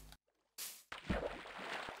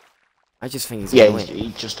 I just think he's annoying.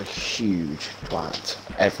 He's just a huge twat.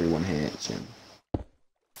 Everyone hates him.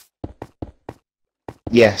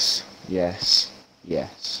 Yes, yes,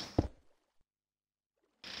 yes.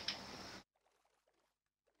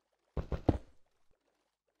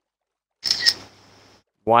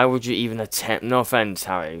 Why would you even attempt? No offense,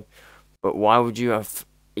 Harry, but why would you have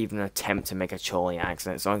even attempt to make a trolling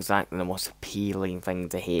accent? It's not exactly the most appealing thing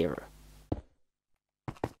to hear. Oh,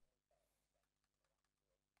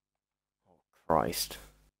 Christ.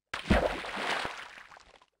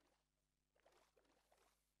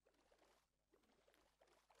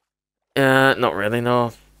 Not really,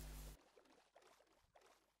 no.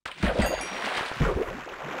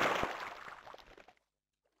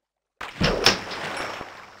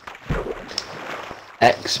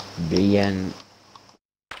 XBN.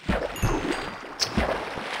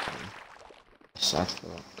 Sad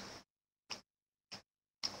fuck.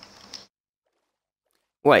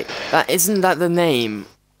 Wait, isn't that the name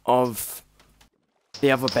of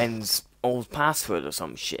the other Ben's old password or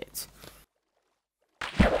some shit?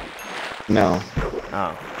 No.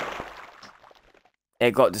 Oh.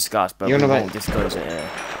 It got discussed, but we won't disclose it here.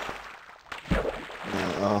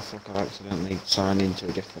 No, oh fuck, I accidentally signed into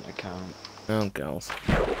a different account. Oh, girls.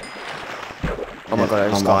 Oh my god, I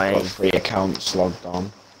just got got 3 accounts logged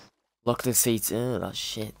on. Lock the seats. Oh, that's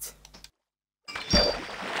shit.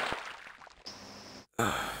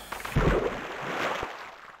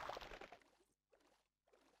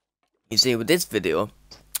 You see, with this video,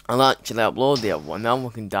 I'll actually upload the other one. Now we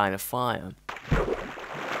can die in a fire.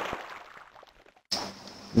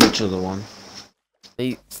 Which other one?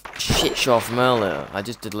 The shit show from earlier. I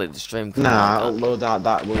just deleted the stream. Nah, upload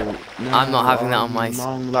that will... No, I'm not having that on my...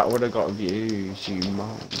 Mong, that would have got views, you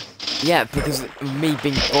mong. Yeah, because of me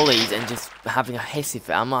being bullied and just having a hissy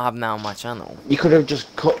fit, I'm not having that on my channel. You could have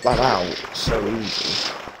just cut that out so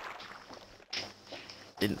easy.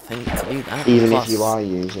 Didn't think to do that. Even Plus, if you are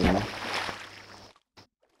using it.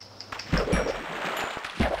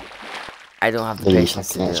 I don't have the patience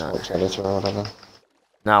to do that. Xbox editor or whatever.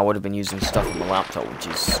 No, I would have been using stuff on my laptop, which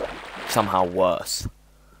is somehow worse.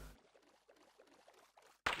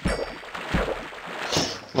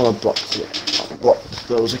 Well, I blocked it. I blocked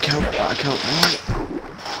that account out.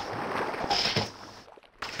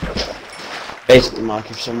 Basically, Mark,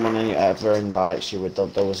 if someone ever invites you with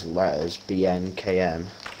those letters, BNKM,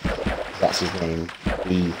 that's his name,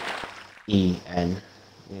 B-E-N,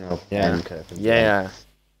 you know, Yeah. N curve. Yeah.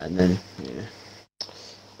 And then, yeah,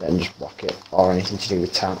 then just block it, or anything to do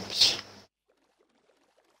with taps,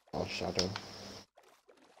 or shadow.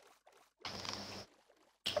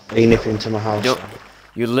 Are you nipping into my house? Yep.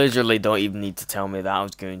 You literally don't even need to tell me that. I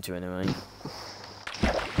was going to anyway.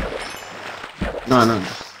 No.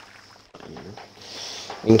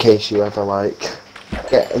 In case you ever, like,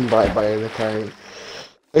 get invited by other parent.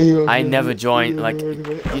 I never join, like,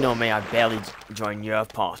 you know me, I barely join your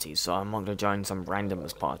parties, so I'm not gonna join some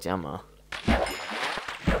randomest party, am I?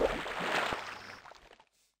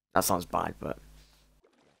 That sounds bad, but...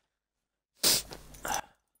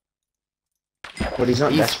 But he's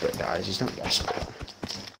not desperate, guys. He's not desperate.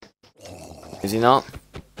 Is he not?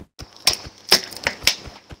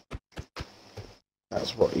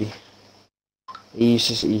 That's what he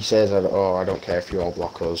says, oh, I don't care if you all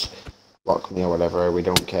block us. Block me or whatever, we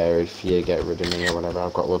don't care if you get rid of me or whatever,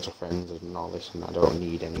 I've got loads of friends and all this and I don't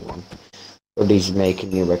need anyone. But he's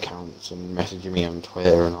making new accounts and messaging me on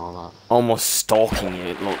Twitter and all that. Almost stalking you,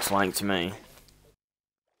 it looks like to me.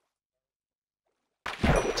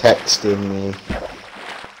 Texting me.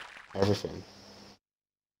 Everything.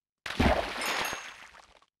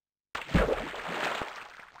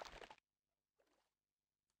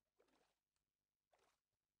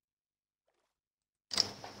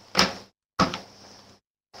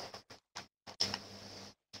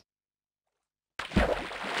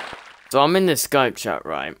 So I'm in the Skype chat,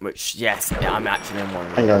 right? Which, yes, yeah, I'm actually in one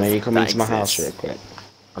of Hang on, are you that coming to my house exists. real quick?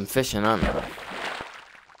 I'm fishing, aren't I?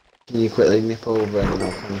 Can you quickly nip over and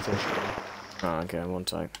I'll come fish? Oh, okay, one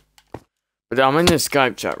sec. But I'm in the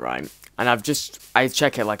Skype chat, right? And I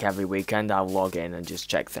check it like every weekend, I'll log in and just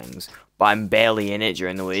check things. But I'm barely in it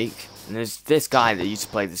during the week. And there's this guy that used to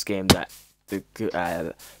play this game that the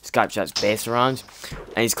Skype chat's based around.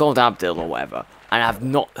 And he's called Abdul or whatever. And I've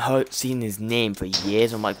not seen his name for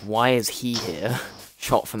years. I'm like, why is he here?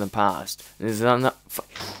 Shot from the past. And there's another,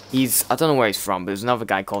 I don't know where he's from, but there's another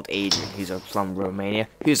guy called Adrian. He's from Romania.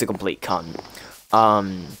 He's a complete cunt.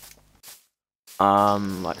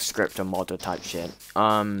 Like scripter modder type shit.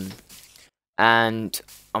 And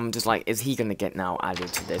I'm just like, is he gonna get now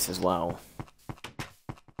added to this as well?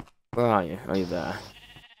 Where are you? Are you there?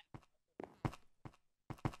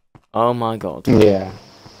 Oh my god. Yeah.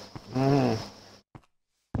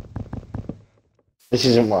 This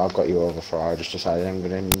isn't what I've got you over for, I just decided I'm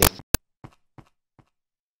gonna nip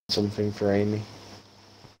something for Amy.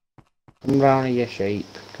 Come round to your shape,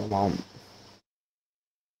 come on.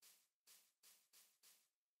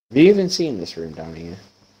 Have you even seen this room down here?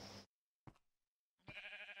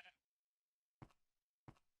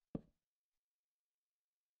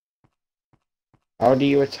 How do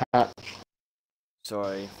you attach?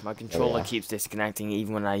 Sorry, my controller keeps disconnecting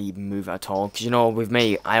even when I even move it at all. Because, you know, with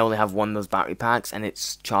me, I only have one of those battery packs, and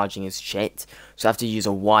it's charging as shit. So I have to use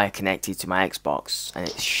a wire connected to my Xbox, and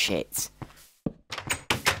it's shit.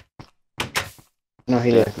 No,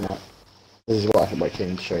 here, no. This is what I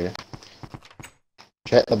came to show you.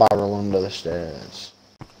 Check the barrel under the stairs.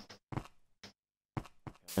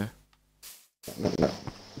 Huh? No.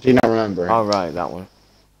 Do you not remember it? Oh, right, that one.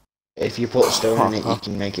 If you put stone in it, you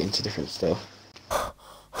can make it into different stuff.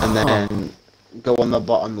 And then go on the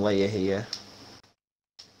bottom layer here.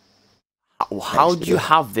 How do you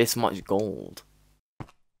have this much gold?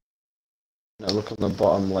 Now look on the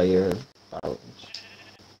bottom layer of barrels.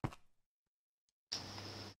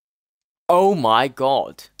 Oh my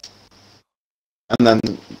god. And then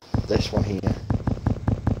this one here.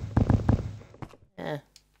 Eh.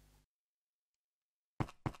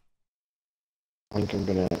 I think I'm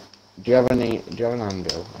gonna... Do you have an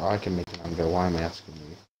anvil? Oh, I can make an anvil, why am I asking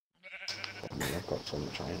you? I've got so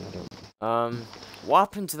much iron, I don't know. What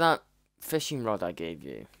happened to that fishing rod I gave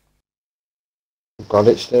you? I've got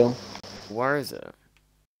it still. Where is it?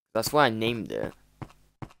 That's why I named it.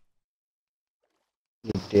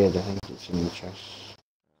 You did, I think it's in the chest.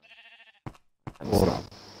 I'm Hold sorry. on.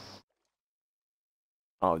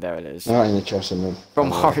 Oh, there it is. Not in the chest, in the...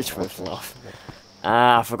 From oh, Horridge with Love.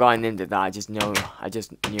 Ah, I forgot I named it that. I just knew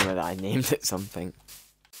that I named it something.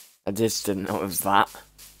 I just didn't know it was that.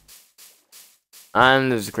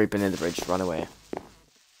 And there's a creeper near the bridge. Run away.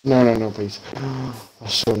 No, please.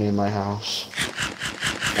 That's so near my house.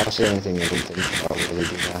 That's the only thing I didn't think about really,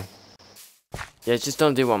 did I? Yeah, just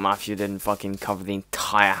don't do what Matthew did and fucking cover the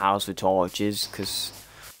entire house with torches, because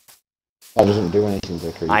That doesn't do anything to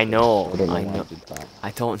the creeper. I know, I don't know I why know. I did that.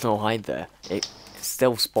 I don't know either. It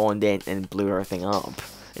still spawned in and blew everything up.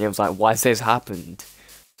 And it was like, why has this happened?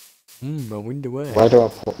 I wonder where. Where do I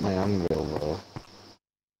put my anvil, though?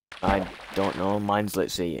 I don't know. Mine's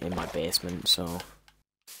literally in my basement, so...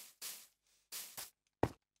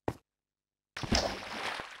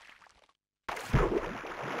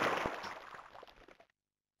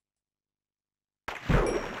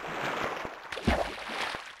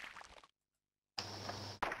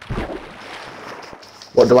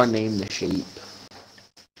 What do I name the sheep?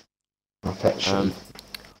 My pet sheep.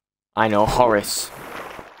 I know, Horace.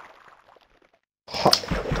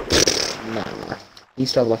 Nah. He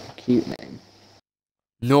used to have like a cute name.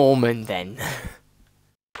 Norman, then.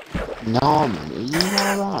 Norman, are you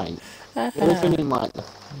alright? You're living in like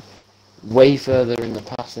way further in the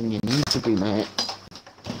past than you need to be, mate.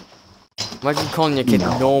 Imagine calling your kid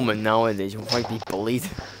No. Norman nowadays, you'll probably be bullied.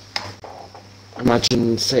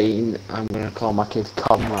 Imagine saying I'm gonna call my kid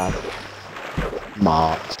Conrad.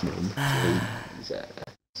 Marksman. Jesus.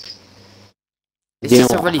 It's You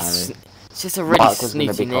just know a what, really, Harry? it's just a really Mark was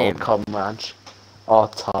gonna snooty be name. called Conrad or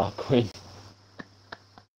Tarquin.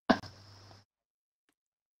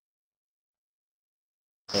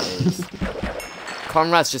 It is.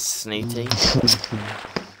 Conrad's just snooty.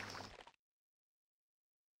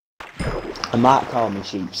 I might call my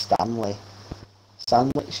sheep Stanley.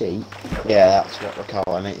 Stanley sheep? Yeah, that's what we're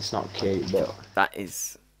calling it. It's not cute, but... That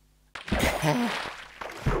is...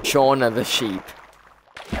 Shauna the sheep.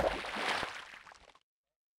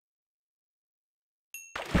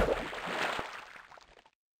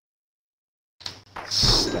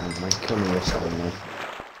 Stanley, come here, Stanley.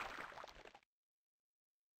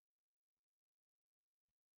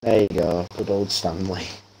 There you go, good old Stanley.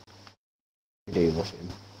 I do love him.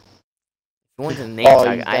 If you want a name Oh,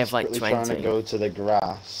 tag, he's I have like desperately trying to 20. go to the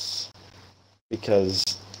grass because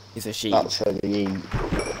He's a sheep. that's how they eat.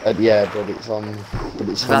 Yeah, but it's on. But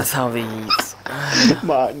it's That's how they eat. on.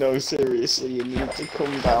 Mark, no, seriously, you need to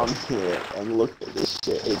come down here and look at this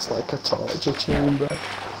shit. It's like a torture chamber.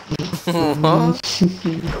 What?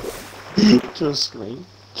 Trust me.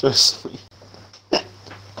 Trust me.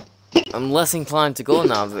 I'm less inclined to go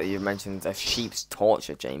now that you mentioned a sheep's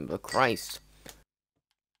torture chamber. Christ.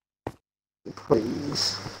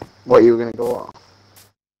 Please. What, you were gonna go on?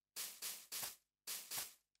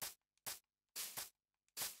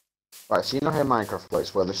 Right, so you know how Minecraft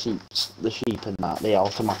works, where the sheep and that, they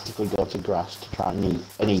automatically go to grass to try and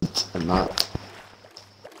eat and that.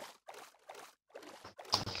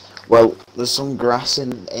 Well, there's some grass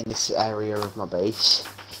in this area of my base,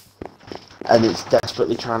 and it's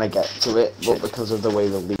desperately trying to get to it, but because of the way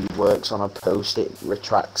the lead works on a post, it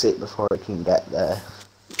retracts it before it can get there.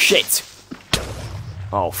 Shit!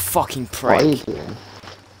 Oh, fucking What are you prick. doing?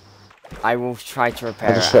 I will try to I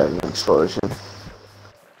repair just it. heard an explosion.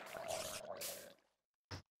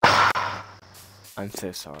 I'm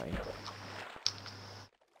so sorry.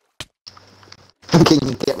 Can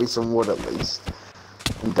you get me some wood at least?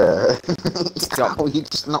 And, Stop. Ow, you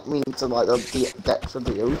just knocked me into like the depths of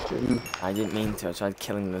the ocean. I didn't mean to. I tried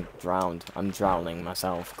killing the drowned. I'm drowning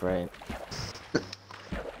myself. Great.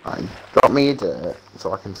 Fine. Drop me a dirt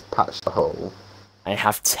so I can patch the hole. I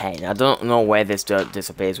have 10. I don't know where this dirt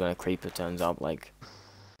disappears when a creeper turns up. Like,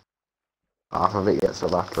 Half of it gets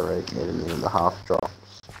evaporated and the other half drops.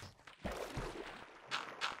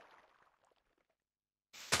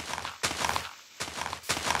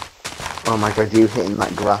 Oh my god, you hitting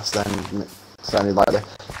that grass then sounded like the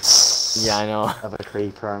yeah, I know. of a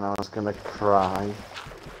creeper and I was gonna cry.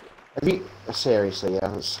 Have you, seriously,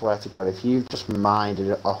 I swear to god, if you've just mined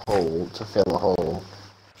a hole to fill a hole,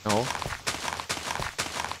 No.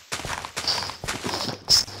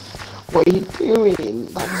 what are you doing?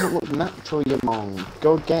 That doesn't look natural, you mong.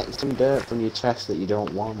 Go get some dirt from your chest that you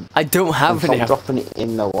don't want. I don't And have stop any. dropping it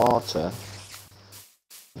in the water.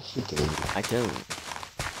 Yes, you do. I don't.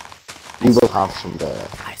 You will have some dirt.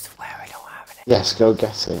 I swear I don't have any. Yes, go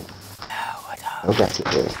get it. No, I Go don't. get it,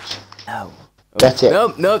 bitch. No. Get it.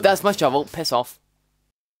 No, no, that's my shovel. Piss off.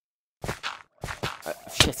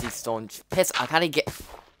 Shitty stone. Piss. I can't get.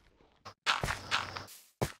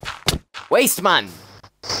 Waste man.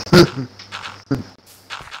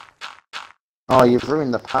 Oh, you've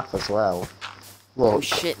ruined the path as well. Look. Oh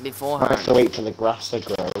shit! I Beforehand. have to wait for the grass to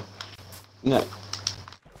grow. No.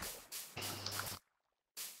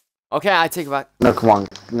 Okay, I take it back. No, come on.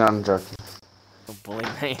 No, I'm joking. Don't bully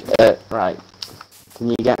me. Right. Can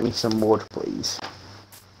you get me some wood, please?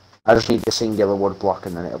 I just need a singular wood block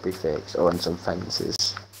and then it'll be fixed. Oh, and some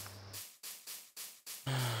fences.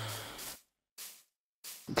 You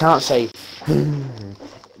can't say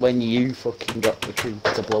when you fucking got the tree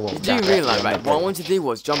to blow up. Do you realise, right? What I wanted to do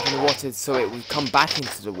was jump in the water so it would come back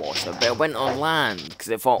into the water, but it went on land because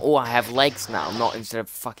it thought, oh, I have legs now, not instead of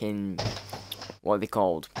fucking what are they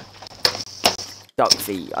called? Duck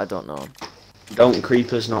feet. I don't know. Don't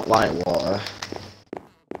creepers not like water?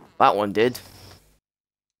 That one did.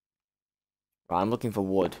 Right, I'm looking for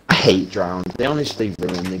wood. I hate drowned. They honestly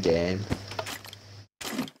ruin the game.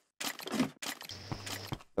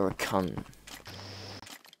 You're a cunt.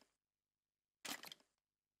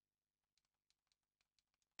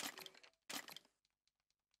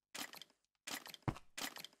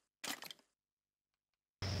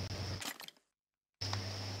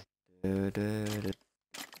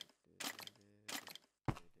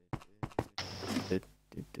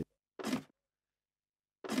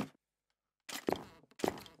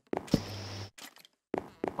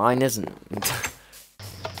 Mine isn't.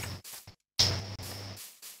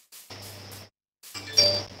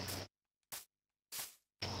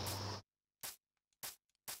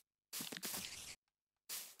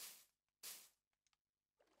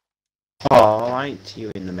 Oh, I liked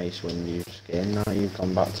you in the Mace Windu skin. Now you've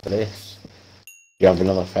gone back to this. You have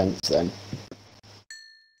another fence then.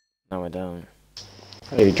 No, I don't.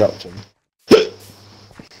 Oh, you dropped him.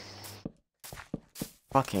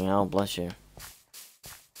 Fucking hell, bless you.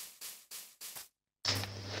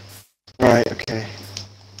 Right, okay.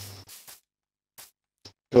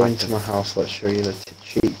 Go into my house, let's show you the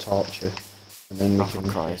cheap torture. And then we Oh, for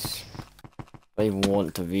can... Christ. I even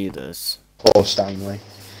want to view this. Poor Steinway.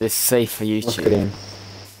 This is safe for Look at YouTube. him.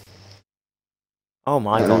 Oh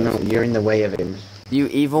my No, god. no, you're in the way of him. You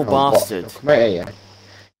evil No, what? bastard. No, come here.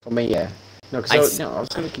 Come here. No, because I I was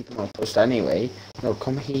going to keep him on post anyway. No,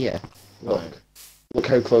 come here. Look. Right. Look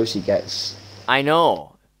how close he gets. I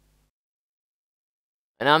know.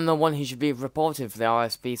 And I'm the one who should be reporting for the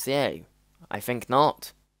RSPCA. I think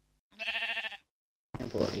not. Yeah,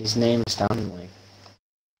 but his name's Stanley.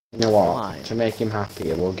 You know what? Why? To make him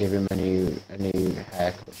happier, we'll give him a new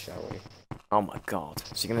haircut, shall we? Oh my god.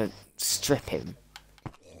 So you're gonna strip him?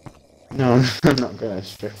 No, I'm not gonna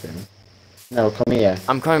strip him. No, come here.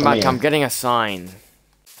 I'm coming Come back. here. I'm getting a sign.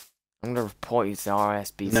 I'm gonna report you to the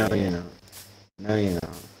RSPCA. No, you're not. No, you're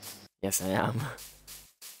not. Yes, I am.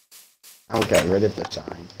 I'll get rid of the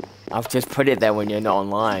sign. I've just put it there when you're not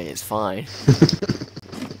online. It's fine.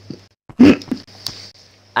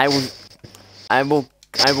 I will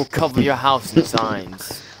cover your house in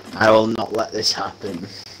signs. I will not let this happen.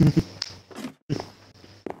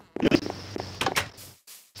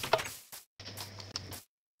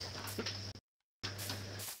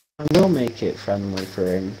 I will make it friendly for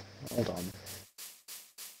him. Hold on.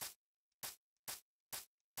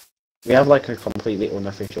 We have like a completely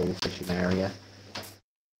unofficial fishing area.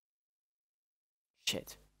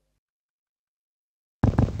 Shit.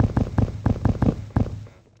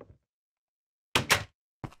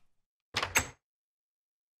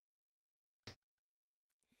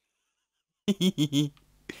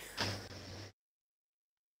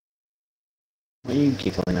 What are you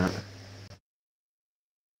giggling at?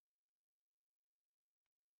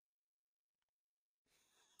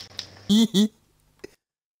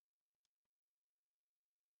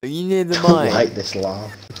 Are you near the I don't mine? like this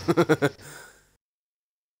laugh.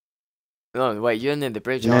 No, wait, you're near the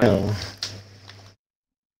bridge, aren't you? No.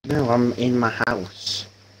 No, I'm in my house.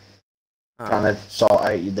 Oh. Trying to sort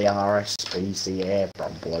out the RSPCA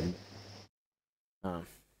problem. Oh.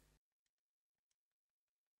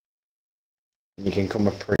 You can come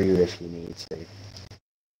approve if you need to.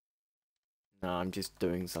 No, I'm just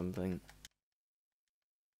doing something.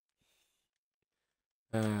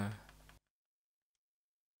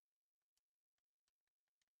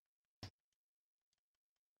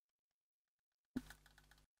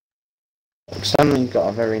 Stanley's got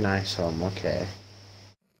a very nice home, okay.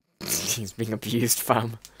 He's being abused,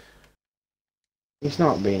 fam. He's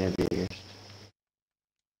not being abused.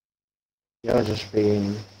 You're just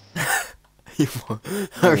being...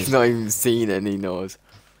 I've not even seen any knows.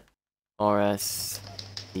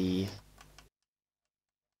 RSPCA.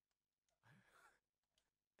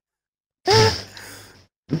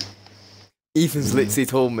 Ethan's literally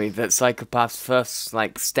told me that psychopaths' first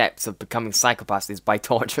steps of becoming psychopaths is by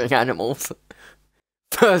torturing animals.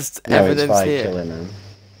 First No, it's evidence by here. killing them.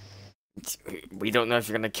 We don't know if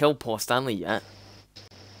you're gonna kill poor Stanley yet.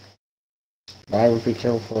 Why would we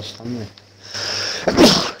kill poor Stanley?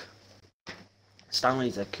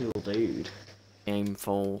 Stanley's a cool dude.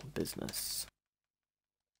 Shameful business.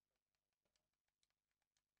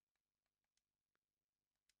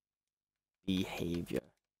 Behavior.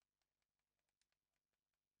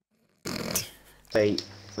 See,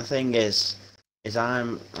 the thing is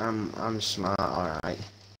I'm smart, alright.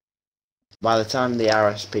 By the time the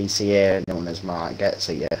RSPCA known as Mark gets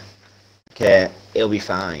here, okay, he'll be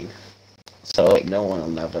fine. So like, no one will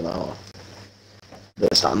never know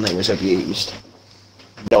that Stanley was abused.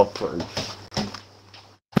 No proof.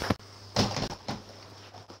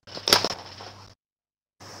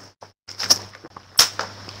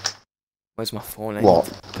 Where's my phone? I What?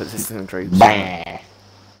 need to put this in the group. Bah.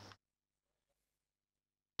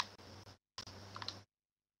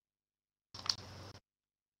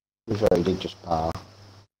 We already did just bar.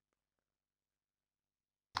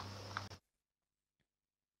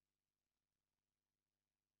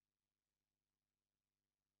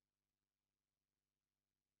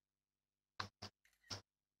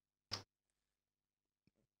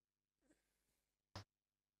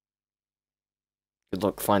 Good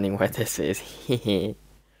luck finding where this is.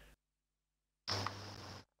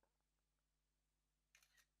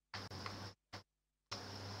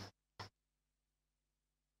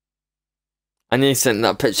 I nearly sent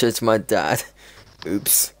that picture to my dad.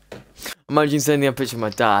 Oops. Imagine sending a picture of my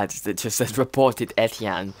dad that just says reported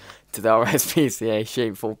Etienne to the RSPCA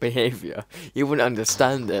shameful behaviour. He wouldn't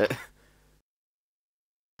understand it.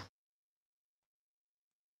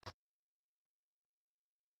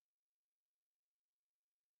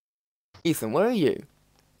 Ethan, where are you?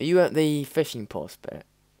 Are you at the fishing post bit?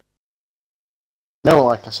 No,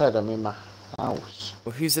 like I said, I'm in my house.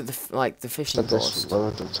 Well, who's at the the I've fishing said this post?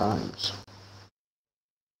 loads of times.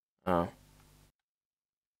 Oh.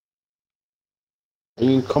 Are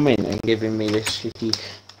you coming and giving me this shitty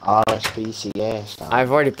RSPCA stuff?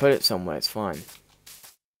 I've already put it somewhere, it's fine.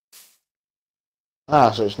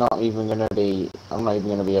 Ah, so it's not even gonna be. I'm not even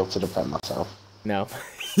gonna be able to defend myself. No.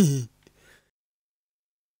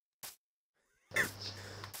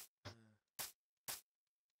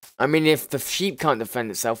 I mean, if the sheep can't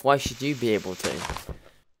defend itself, why should you be able to?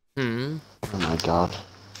 Hmm? Oh my god.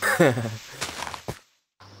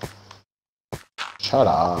 Shut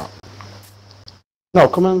up. No,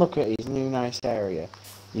 come and look at his new nice area.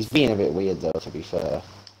 He's being a bit weird though, to be fair.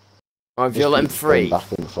 Oh, if you'll let him Just keeps going free.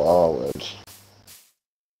 back and forward.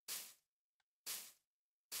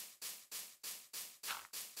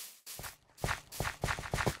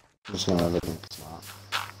 There's no evidence of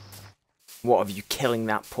that. What, of you killing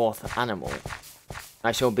that poor animal?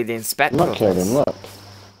 I shall be the inspector I'm not of killing this. him, look.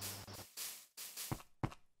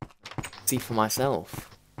 See for myself.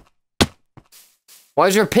 Why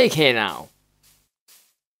is there a pig here now?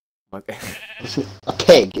 Okay. It's not a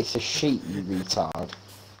pig, it's a sheep, you retard.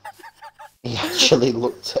 He actually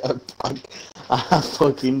looked at a pig. I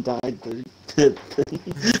fucking died I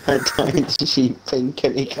died the sheep pink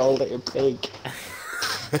and he called it a pig.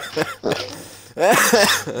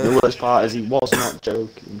 The worst part is he was not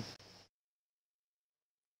joking.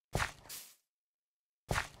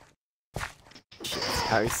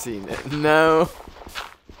 I've seen it. No.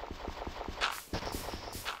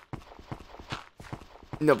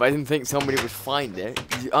 No, but I didn't think somebody would find it.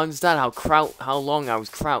 You understand how long I was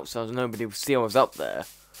crouched so nobody would see I was up there.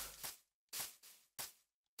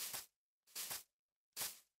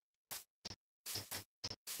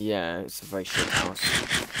 Yeah, it's a very shit house.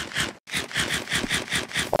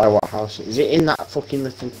 Why, what house? Is it in that fucking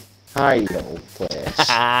little hideout place?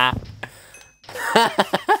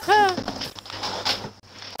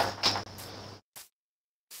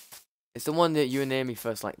 It's the one that you and Amy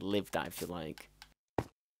first lived at, if you like.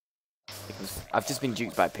 Because I've just been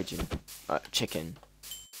duped by a pigeon, chicken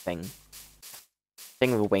thing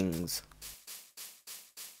with wings.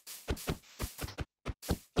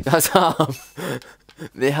 That's how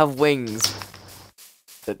they have wings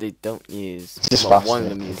that they don't use. Just Well, one of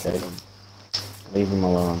them uses okay. them. Leave him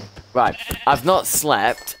alone. Right, I've not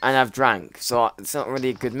slept and I've drank, so it's not really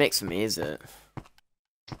a good mix for me, is it?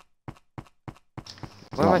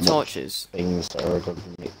 Where are my Not much torches? Things that are a good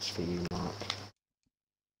mix for you, Mark.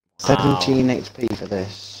 17 XP for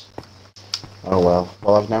this. Oh well.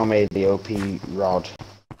 Well, I've now made the OP rod.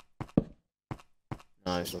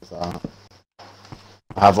 Nice. Of that.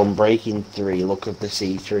 I have Unbreaking 3, Look of the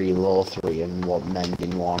Sea 3, Law 3, and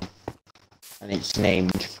Mending 1. and it's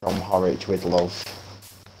named From Horwich with Love.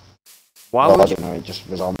 Why Well, I would you... don't know, it just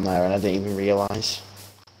was on there and I didn't even realise.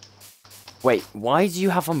 Wait, why do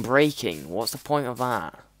you have unbreaking? What's the point of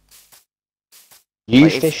that? You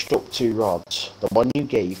Like, if- fished up 2 rods, the one you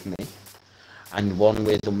gave me, and one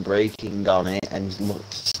with unbreaking on it, and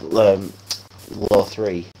low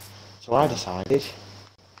 3. So I decided,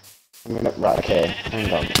 I'm gonna, right, okay,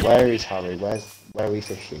 hang on, where is Harry? Where are we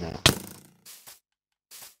fishing at?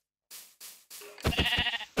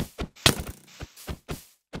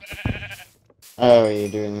 Oh, you're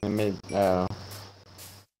doing the mid, oh.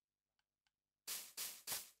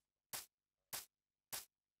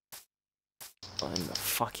 What in the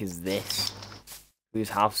fuck is this? Whose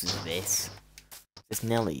house is this? It's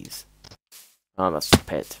Nellie's. Oh, that's the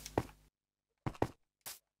pit.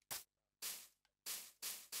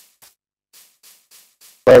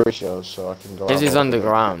 Where is yours so I can go This have is a look at it?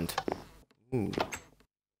 underground. Ooh.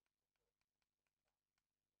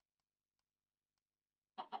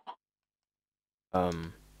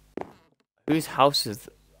 Whose house is...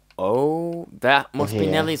 Oh, that must be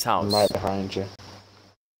Here, Nellie's house. I'm right behind you.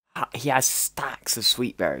 He has stacks of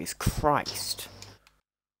sweet berries. Christ.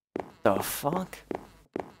 The fuck?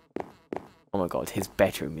 Oh my god, his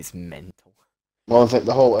bedroom is mental. Well,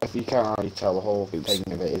 the whole, if you can't already tell, the whole thing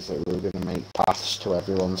of it is that we're going to make paths to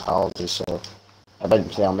everyone's houses, so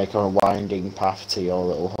eventually I'll make a winding path to your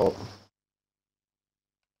little hut.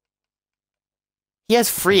 He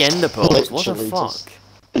has 3 ender pearls. What the Literally fuck?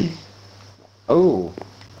 just- Oh,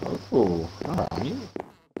 alright.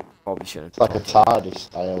 Probably shouldn't. It's like a TARDIS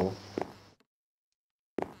style.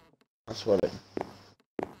 That's what it...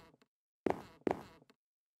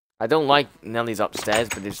 I don't like Nellie's upstairs,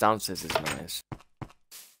 but his downstairs is nice.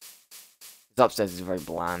 His upstairs is very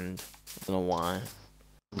bland. I don't know why.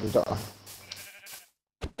 We got...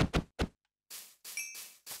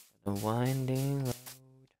 The winding road.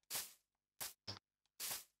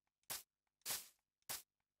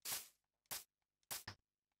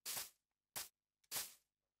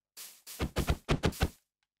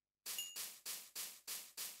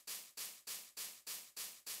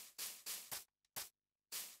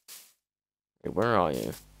 Wait, where are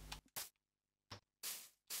you?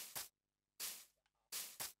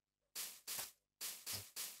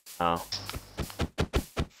 Oh.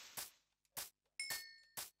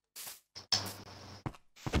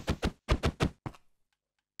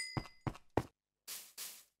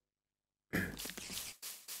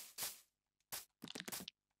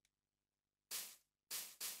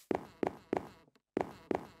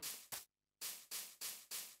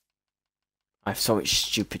 I have so much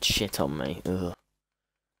stupid shit on me. Ugh.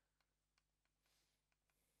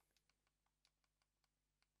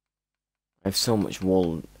 I have so much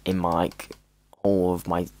wool in my, like, all of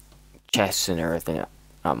my chests and everything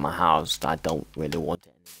at my house that I don't really want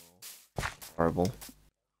it anymore. Horrible.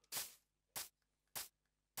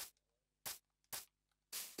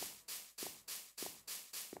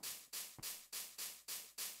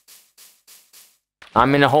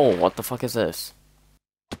 I'm in a hole. What the fuck is this?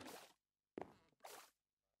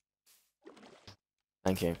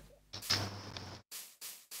 Thank you.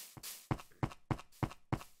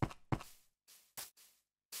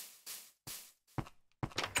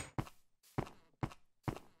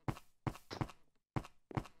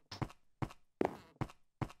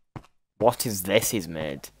 What is this he's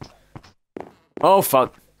made? Oh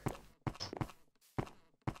fuck.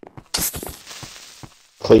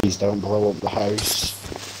 Please don't blow up the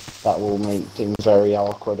house. That will make things very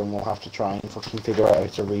awkward and we'll have to try and fucking figure out how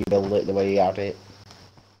to rebuild it the way you had it.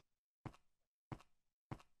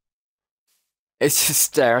 It's just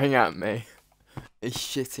staring at me. It's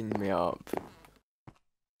shitting me up.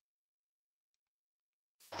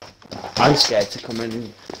 I'm scared to come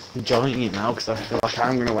and join you now because I feel like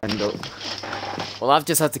I'm going to end up... Well, I've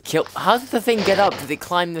just had to kill... How did the thing get up? Did it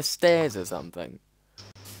climb the stairs or something?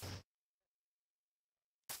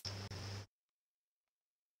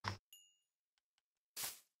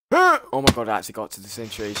 Oh my god, I actually got to the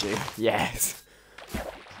century issue. Yes.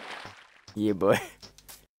 Yeah, boy.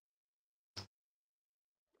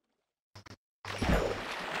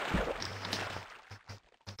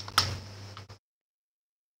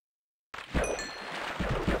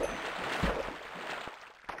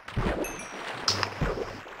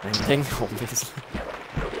 Anything, obviously.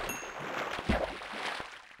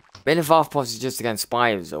 Bane of Arthpos is just against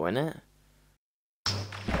spiders, though, isn't it?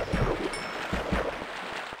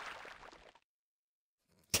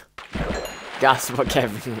 Gas for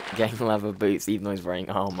Kevin getting leather boots, even though he's wearing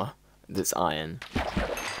armor that's iron.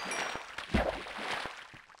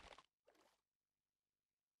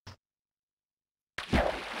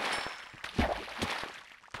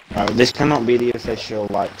 This cannot be the official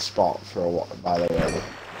like spot for a what, by the way.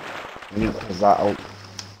 Because that'll.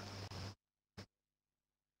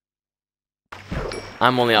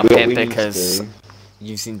 I'm only up here because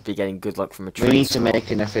you seem to be getting good luck from a tree. We need to make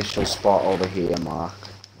an official spot over here, Mark.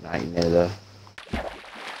 Right near the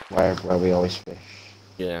where we always fish.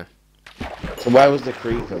 Yeah. So where was the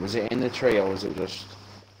creeper? Was it in the tree or was it just?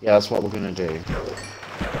 Yeah, that's what we're gonna do.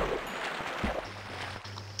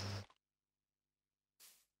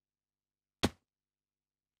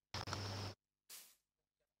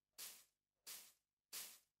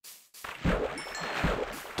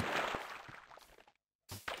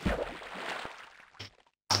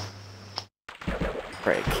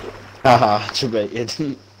 Break. Haha,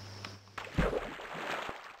 debated.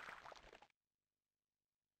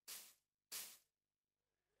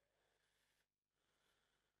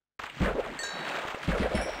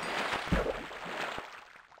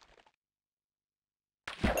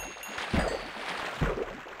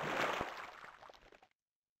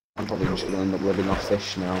 I'm probably just gonna end up living off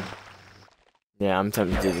fish now. Yeah, I'm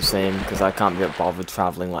tempted to do the same because I can't be bothered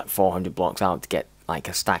traveling like 400 blocks out to get like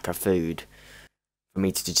a stack of food for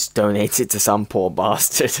me to just donate it to some poor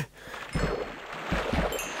bastard.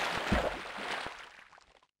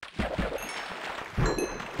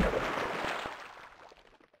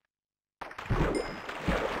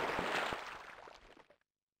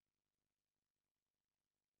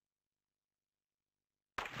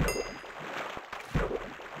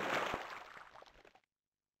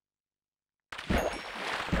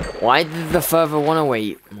 Why did the further one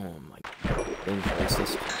away? Oh my god.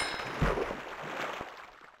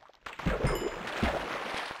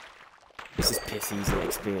 This is piss easy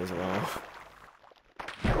XP as well.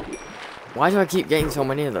 Why do I keep getting so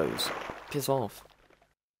many of those? Piss off.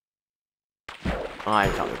 I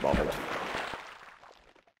can't be bothered.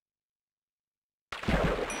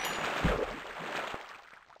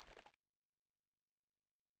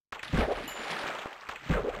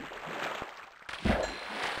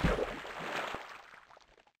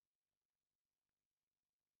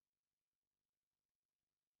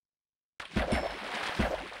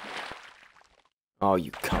 Oh,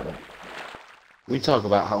 you cunt. We talk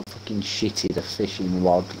about how fucking shitty the fishing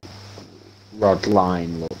rod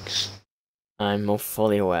line looks. I'm more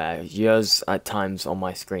fully aware. Yours at times on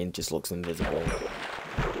my screen just looks invisible.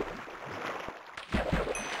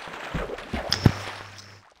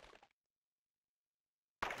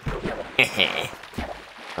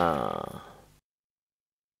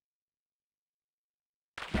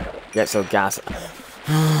 Get so gas.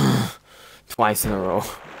 Twice in a row.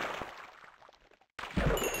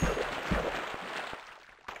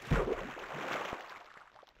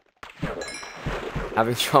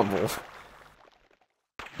 Having trouble.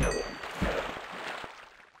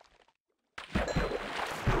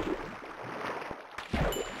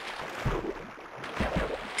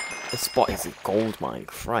 This spot is a gold mine,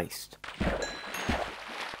 Christ.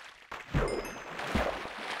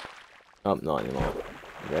 Oh, not anymore.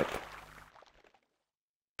 Rip.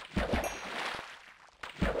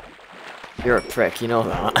 You're a prick, you know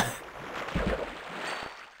that.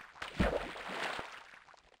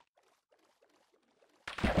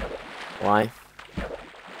 Why?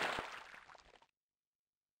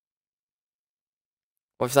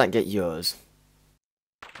 What does that get yours?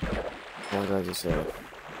 What did I just say?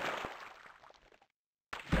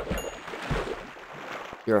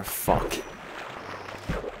 You're a fuck.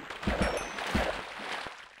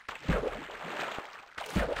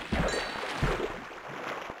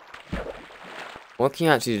 What can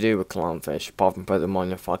you actually do with clownfish apart from put them on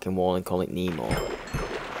your fucking wall and call it Nemo?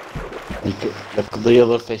 The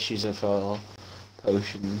other fishes are for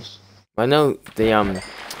potions. I know the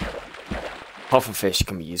pufferfish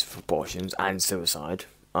can be used for potions and suicide.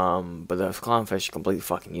 But the clownfish are completely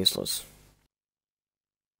fucking useless.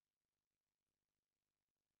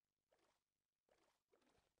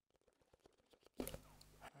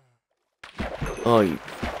 Oh, you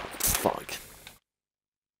fuck.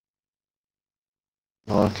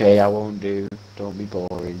 Okay, I won't do. Don't be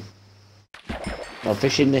boring. I'll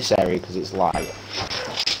fish in this area because it's light,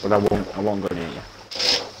 but I won't go near you.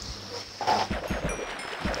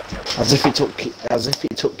 As if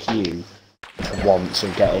it took you once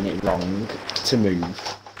of getting it wrong to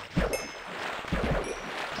move.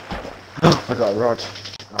 Oh, I got a rod.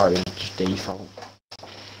 Oh, it was just default.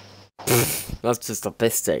 That's just a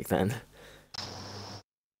piss stick then.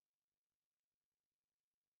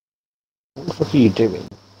 What the fuck are you doing?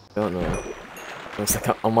 I don't know. Looks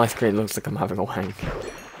like on my screen, it looks like I'm having a wank.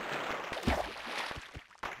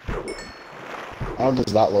 How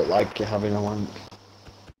does that look like you're having a wank?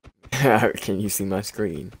 Can you see my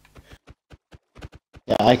screen?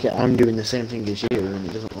 I'm doing the same thing as you, and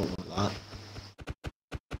it doesn't look like that.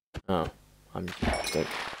 Oh, I'm stuck.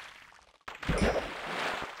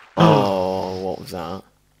 Oh, what was that?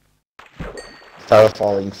 Terra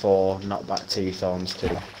Falling 4, Knockback 2, Thorns 2.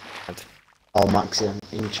 All maximum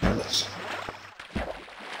enchants.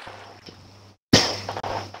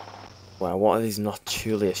 Wow, what are these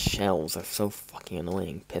Noctulia shells? They're so fucking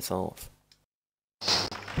annoying. Piss off.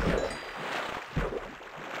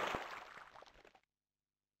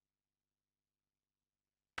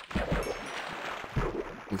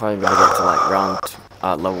 I'm probably gonna get to like round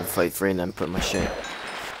level 33 and then put my shit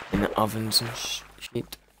in the ovens and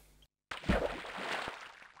shit.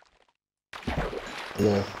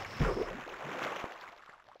 Yeah.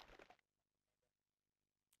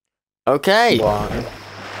 Okay. Why?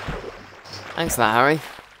 Thanks for that, Harry.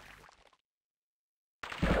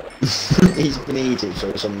 He's been eating, so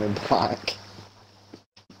it's something black.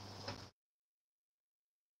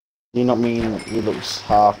 Do you not mean he looks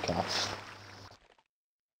half-cast?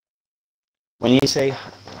 When you say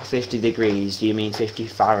 50 degrees, do you mean 50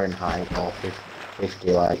 Fahrenheit or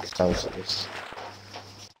 50 like Celsius?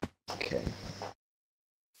 Okay.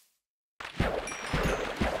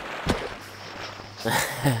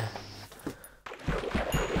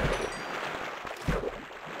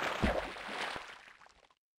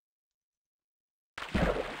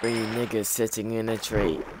 3 niggas sitting in a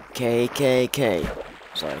tree. KKK.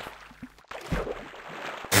 Sorry.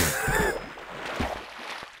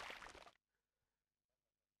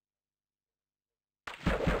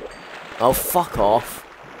 Oh, fuck off.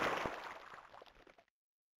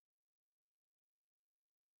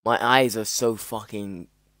 My eyes are so fucking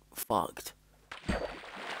fucked.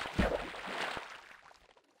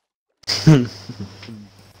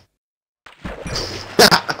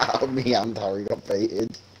 Me and Harry got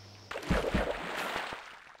baited.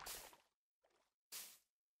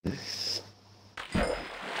 Is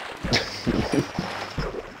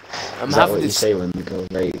that what you say when the girl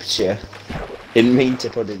rapes you? Didn't mean to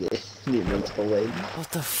put it in. Didn't mean to pull in. What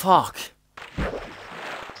the fuck?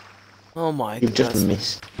 Oh my god. You've just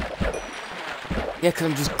missed. Yeah, because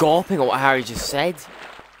I'm just gawping at what Harry just said.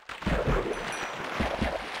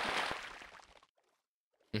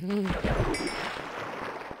 What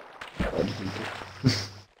did you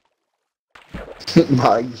do?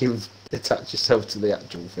 Mike, you've attached yourself to the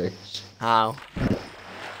actual fish. How?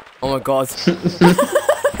 Oh my god.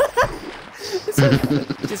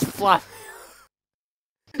 Just flap.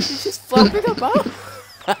 He's just flapping about.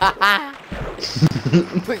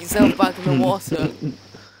 Put yourself back in the water.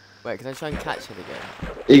 Wait, can I try and catch it again?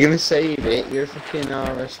 Are you gonna save it? You're a fucking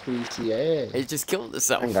RSPCA. It just killed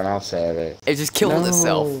itself. Hang on, I'll save it. It just killed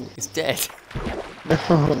itself. It's dead.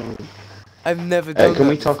 No. I've never done Can that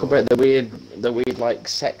we talk before. about the weird like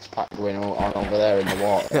sex pack going on over there in the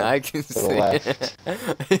water? I can to see. the left.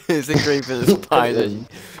 It's a group of the spiders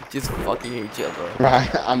just fucking each other. Right,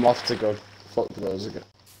 I'm off to go fuck those again.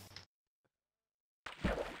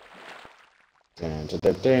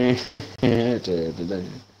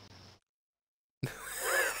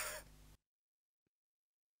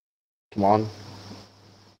 Come on.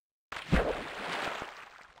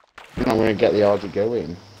 I'm gonna get the order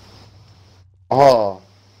going. Oh!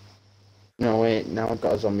 No, wait, now I've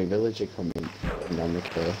got a zombie villager coming on the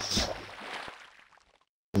case.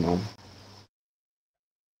 Come on.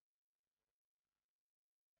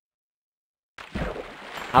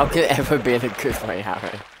 How could it ever be in a good way,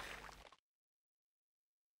 Harry?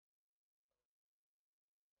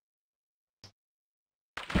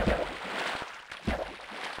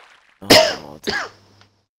 Oh god.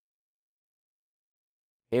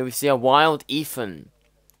 Here we see a wild Ethan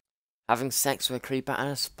having sex with a creeper and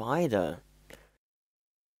a spider.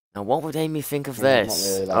 Now what would Amy think of Yeah, this?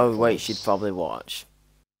 not really that Oh wait, close. she'd probably watch.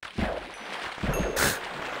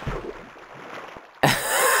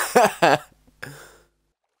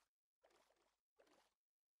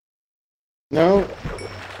 No!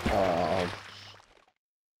 Oh.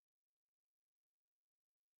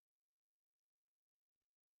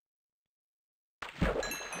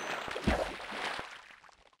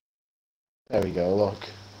 There we go, look.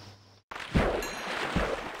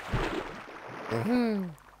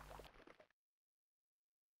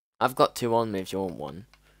 I've got 2 on me if you want one.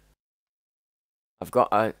 I've got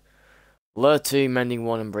a Lure 2, Mending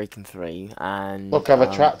 1 and Breaking 3, and Look, I've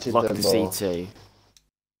attracted Luck them of both. C2.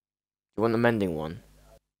 You want the Mending 1?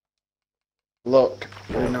 Look,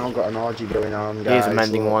 we've now got an orgy going on, guys. Here's a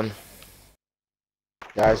Mending look. 1.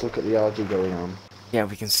 Guys, look at the orgy going on. Yeah,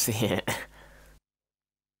 we can see it.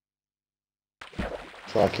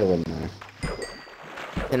 So I kill him now.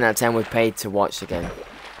 10 out of 10 we paid to watch again.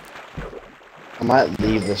 I might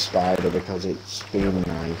leave the spider because it's been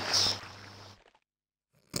nice.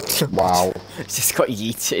 Wow. It's just got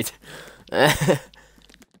yeeted.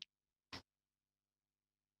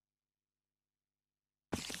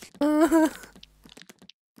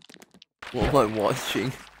 What am I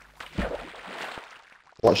watching?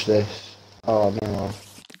 Watch this. Oh no.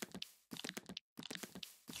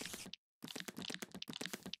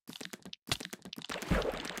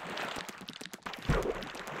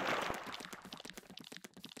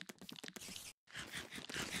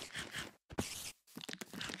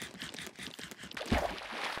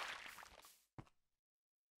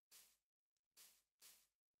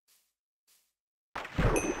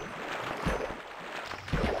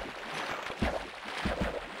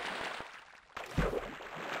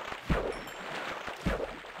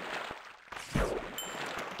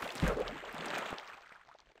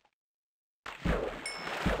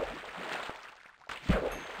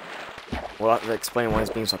 Well, that would explain why he's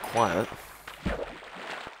being so quiet.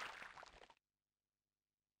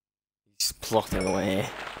 He's plotting away.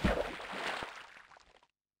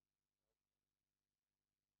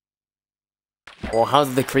 Well, how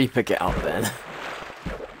did the creeper get up then?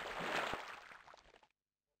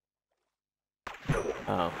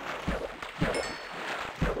 Oh.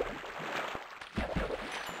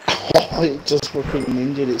 It just fucking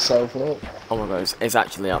ninjaed itself up. Oh my god, it's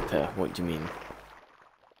actually up here. What do you mean?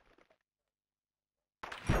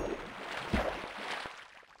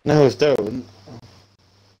 No, it don't.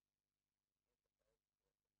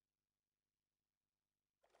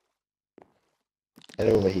 Get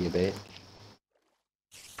over here, bitch.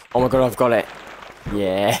 Oh my god, I've got it.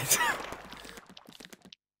 Yes.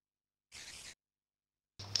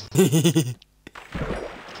 This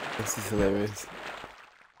is hilarious.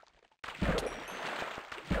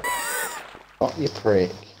 Fuck you,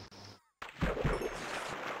 prick.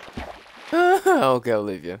 Okay, I'll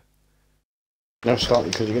leave you. No, stop,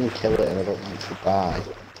 because you're gonna kill it and I don't want it to die.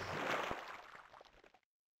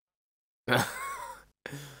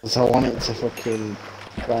 So I want it to fucking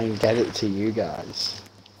try and get it to you guys.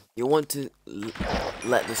 You want to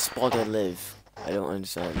let the spotter live? I don't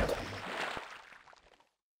understand.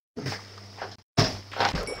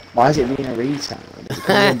 Why is it being a retard? Is it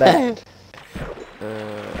coming back?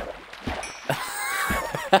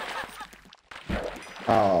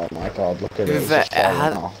 Oh my god, look at it. It's just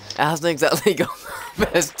falling off. It hasn't exactly got the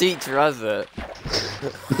best teacher, has it?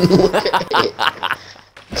 Look at it.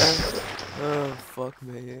 Oh, fuck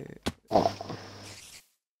me. Oh.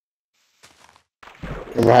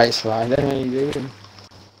 Right, it's fine. Then what are you doing?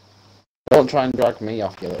 Don't try and drag me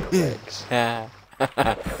off, you little pricks.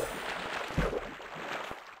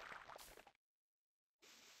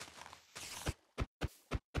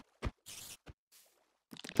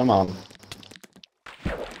 Come on.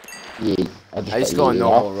 Yeet. I just got a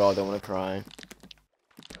normal roll, I don't want to cry.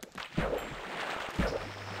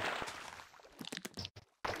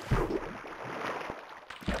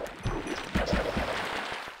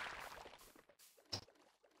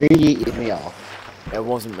 Who yeeted me off? It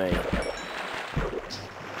wasn't me.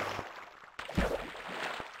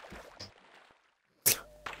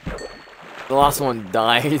 The last one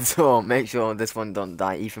died, so make sure this one don't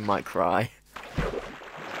die. Ethan might cry.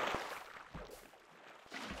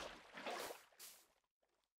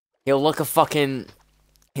 He'll look a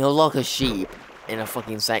sheep in a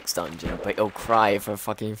fucking sex dungeon, but he'll cry if a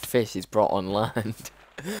fucking fish is brought on land.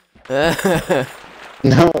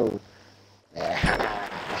 No.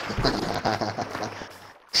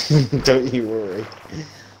 Don't you worry.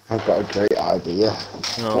 I've got a great idea.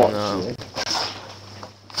 Oh Watch no. it.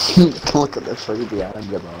 Look at the tree behind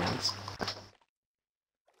your bones.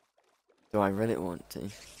 Do I really want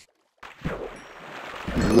to?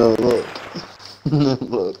 No, look.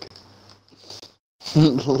 Look.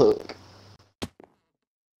 Look.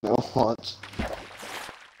 No, watch.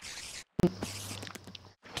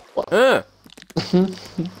 What?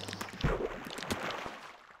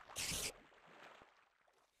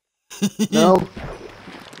 No.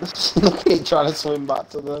 Look at it trying to swim back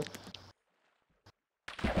to the...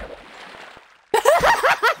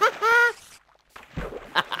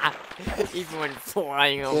 Even went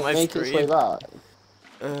flying on Did it my make its way screen. back?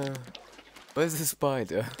 Where's the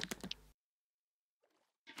spider?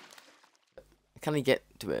 Can I get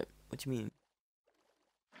to it? What do you mean?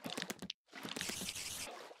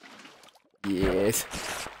 Yes.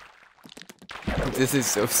 This is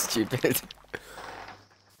so stupid.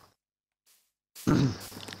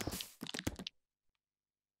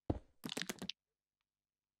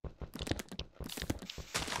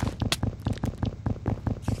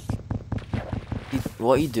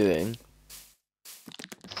 What are you doing?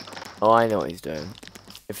 Oh, I know what he's doing.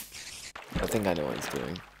 I think I know what he's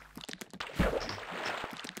doing.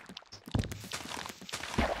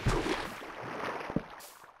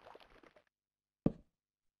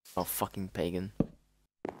 Oh, fucking pagan.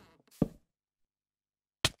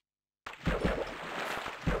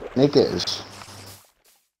 Niggers.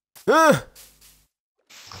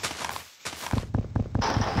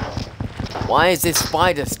 Why is this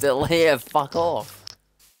spider still here? Fuck off.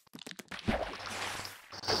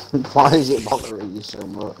 Why is it bothering you so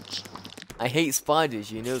much? I hate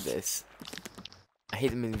spiders, you know this. I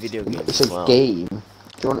hate them in video games It's as a well. game.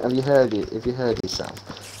 Have you heard it? Have you heard yourself?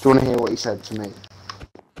 Do you want to hear what he said to me?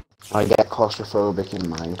 I get claustrophobic in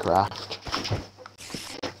Minecraft.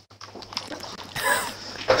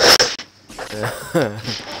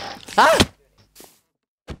 Ah!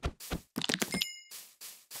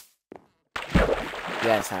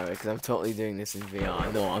 Yes, Harry, because I'm totally doing this in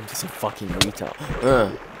VR. No, I'm just a fucking retard.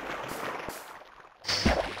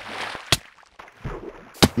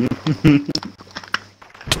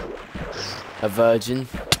 A virgin.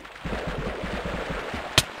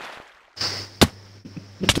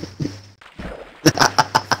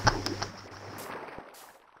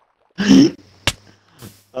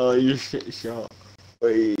 Oh, you shit shot.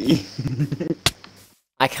 Wait.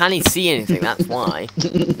 I can't even see anything, that's why.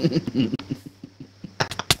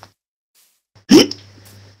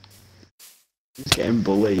 He's getting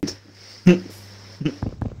bullied.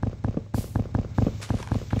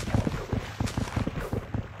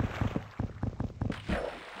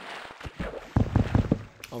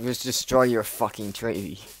 I'll just destroy your fucking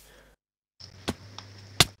tree.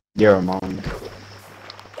 You're a monk.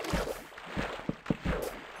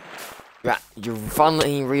 Right, you're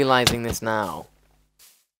finally realizing this now.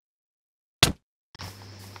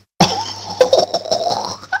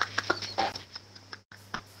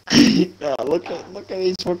 Yeah, look at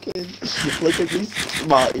his fucking look at this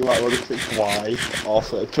smart. You might want to click Y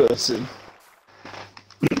off a person.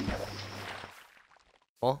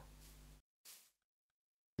 What?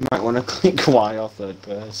 You might want to click Y off third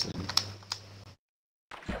person.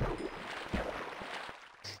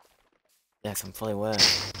 Yes, I'm fully aware.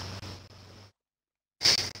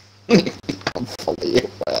 I'm fully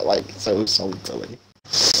aware, like so saltily.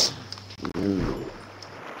 Mm.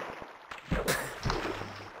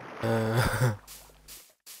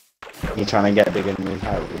 You're trying to get bigger than me,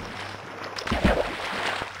 Harry.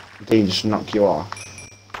 Did he just knock you off?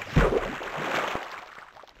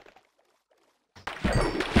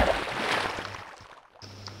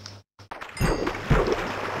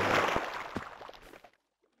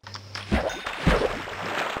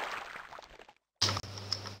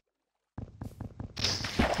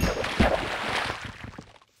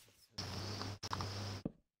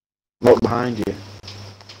 Look behind you.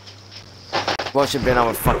 What should be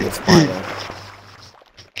another fucking spider?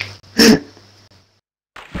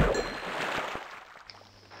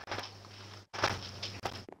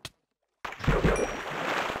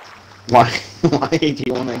 Why? Why do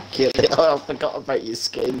you want to kill it? Oh, I forgot about your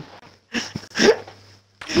skin.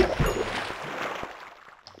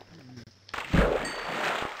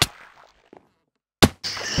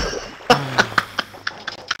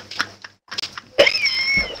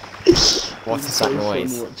 What is that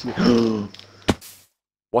noise?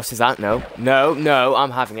 What is that? No. No, no,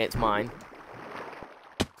 I'm having it. It's mine.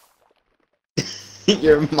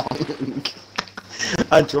 You're a monk.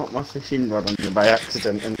 I dropped my fishing rod on you by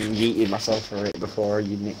accident and yeeted myself for it before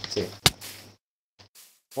you nicked it.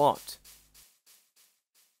 What?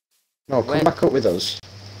 No, come Where? back up with us.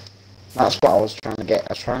 That's what I was trying to get. I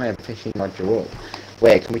was trying to fishing rod you up.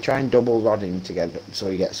 Wait, can we try and double rod him together so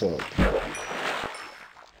he gets up?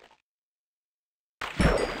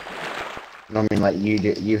 No, I mean like you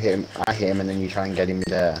hit him, I hit him, and then you try and get him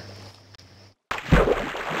there.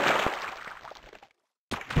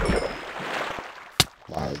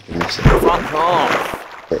 Wow, you missed it. Fuck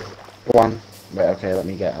off! Go on. Wait, okay, let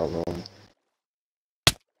me get out.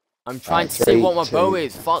 I'm trying to see three, what my bow two.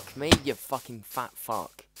 is. Fuck me, you fucking fat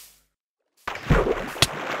fuck.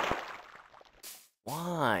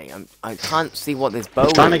 Why? I can't see what this bow I'm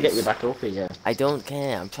is. trying to get you back up here. I don't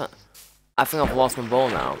care. I'm trying. I think I've lost my bow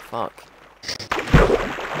now. Fuck.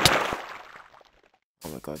 Oh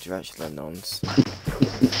my god, you're actually a nonce.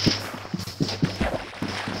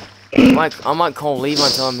 I might call Levi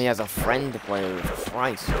and tell him he has a friend to play with.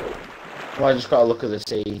 Christ. Well, I just gotta look at the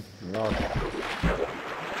sea rod.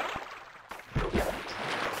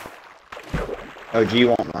 Oh, do you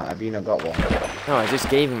want that? Have you not got one? No, I just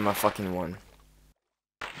gave him my fucking one.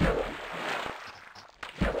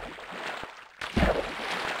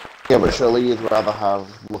 Yeah, but surely you'd rather have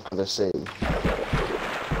look at the sea.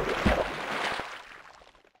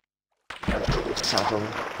 for me.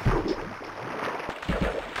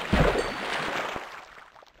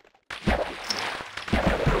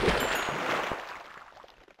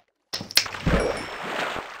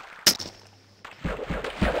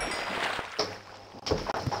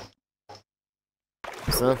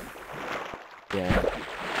 So, yeah.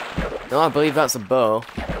 No, I believe that's a bow.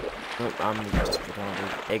 Nope, I'm just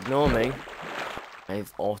retarded. Ignore me. I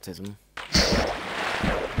have autism.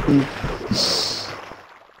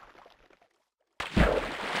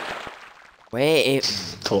 Where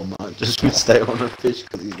it Poor man, just would stay on a fish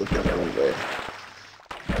because he's looking the wrong way.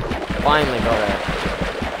 finally got it.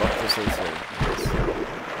 Look to see through.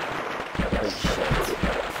 Holy shit.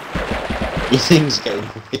 Your thing's getting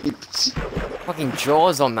ripped. Fucking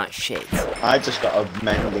jaws on that shit. I just got a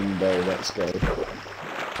mending bow, let's go.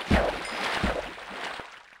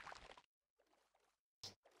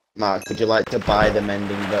 Mark, would you like to buy the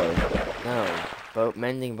mending bow? No,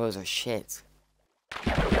 mending bows are shit.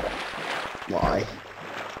 Why?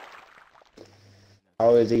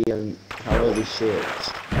 How are the shit?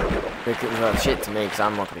 Because they're shit to me, because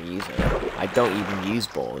I'm not gonna use it. I don't even use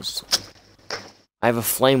bows. I have a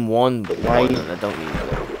flame one, but Why? and I don't use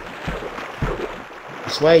it. I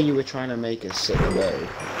swear you were trying to make a sick bow.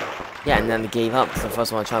 Yeah, and then I gave up because the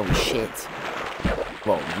first one I tried was shit.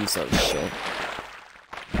 Well, you said it was shit.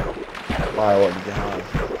 Why, what did you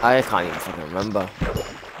have? I can't even fucking remember.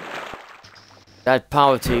 I had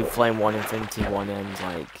power 2, flame 1, infinity 1, and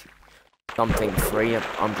like something 3,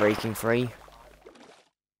 unbreaking 3.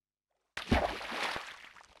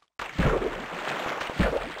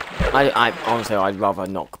 I honestly, I'd rather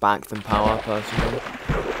knock back than power, personally.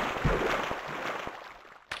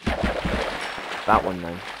 That one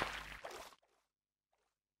then.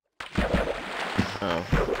 Oh.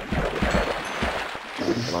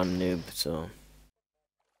 Well, I'm noob, so.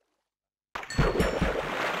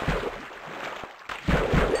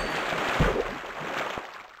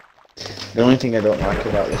 The only thing I don't like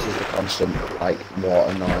about this is the constant, like,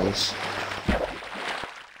 water noise.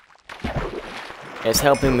 It's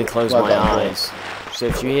helping me close Well my done, eyes. So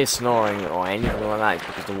if you hear snoring or anything like that, it's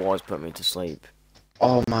because the water's put me to sleep.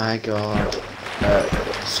 Oh my god.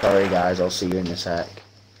 Sorry guys, I'll see you in a sec.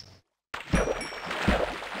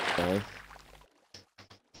 Okay.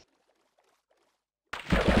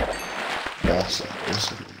 Yes, it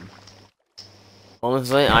is.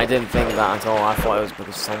 Honestly, I didn't think that at all. I thought it was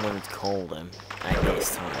because someone had called him at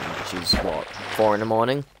this time, which is what, 4 in the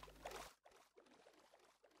morning?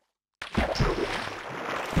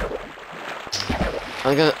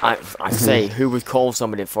 I say, who would call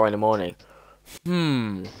somebody at 4 in the morning?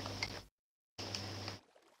 I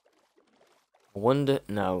wonder,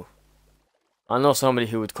 no. I know somebody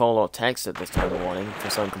who would call or text at this time of the morning for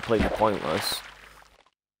something completely pointless.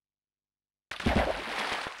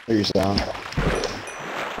 Who's that?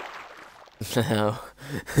 No.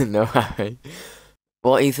 No, Harry.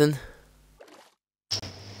 What, Ethan?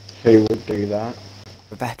 Who would do that?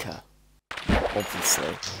 Rebecca.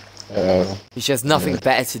 Obviously. She has nothing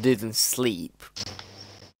better to do than sleep.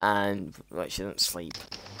 And, like, she doesn't sleep.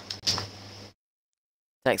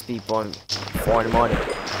 Text people on 4 in the morning.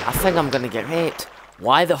 I think I'm gonna get raped.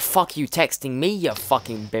 Why the fuck are you texting me, you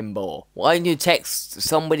fucking bimbo? Why don't you text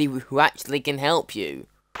somebody who actually can help you?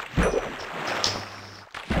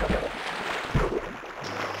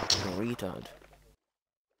 Retard.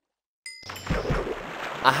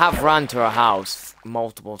 I have ran to her house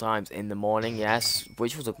multiple times in the morning, yes,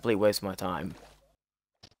 which was a complete waste of my time.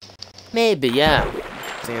 Maybe, yeah.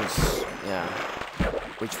 Seems, yeah.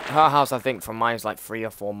 Which, her house, I think, from mine is like 3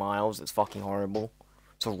 or 4 miles. It's fucking horrible.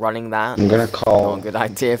 So running that, I'm gonna call. not a good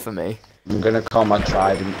idea for me. I'm gonna call my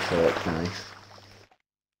trident fork knife.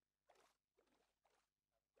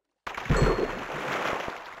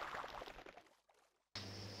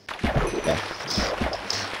 Yeah.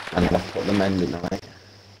 And I'll put the mending on it.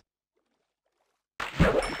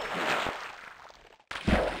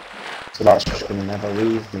 So that's just gonna never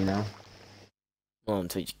leave me now. Well,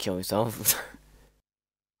 until you kill yourself.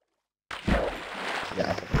 Yeah,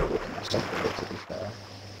 I can look at myself a bit to be fair.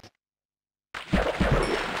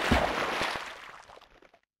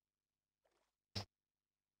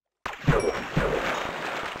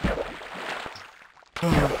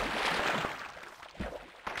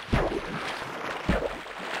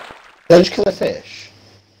 Did I just kill a fish?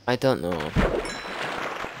 I don't know.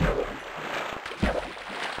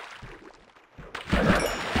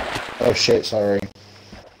 Oh shit, sorry.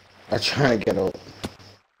 I try to get up.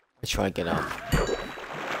 I try to get up.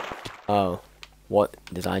 Oh, what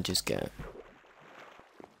did I just get?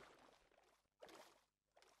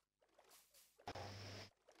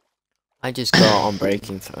 I just got on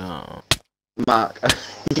breaking through. Oh. Mark,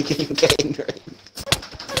 you keep getting raped.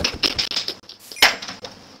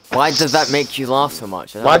 Why does that make you laugh so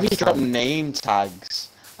much? Why have you dropped name tags?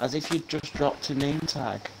 As if you just dropped a name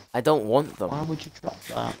tag. I don't want them. Why would you drop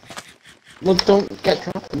that? Well, don't get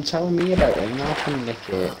dropped and tell me about it, and I'll come nick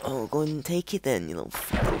it. Oh, go and take it then, you little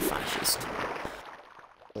fucking fascist.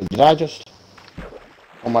 Did I just?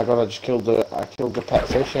 Oh my god! I killed the pet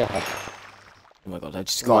fish I had. Oh my god! I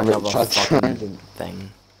just got another fucking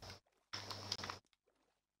thing.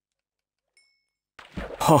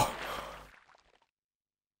 Oh.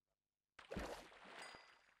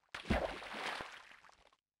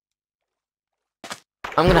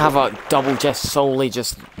 I'm gonna have a double just solely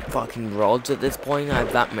just fucking rods at this point. I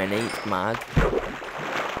have that many. It's mad.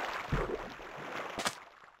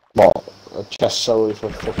 What? A chest solely for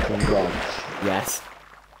fucking rods? Yes.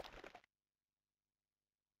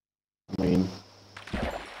 I mean,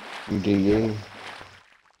 you do you.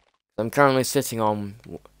 I'm currently sitting on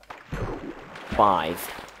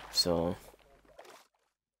 5, so.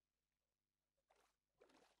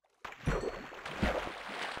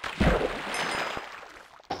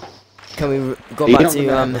 Can we go back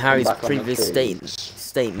to Harry's previous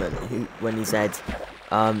statement when he said,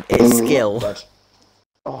 it's skill.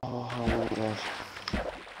 Oh my god.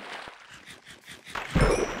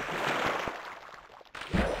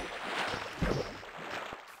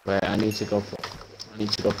 Wait, I need to go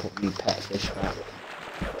put my pet fish back.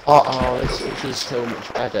 Oh, this fish is so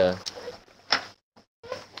much better.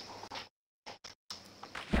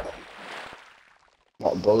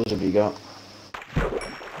 What bows have you got?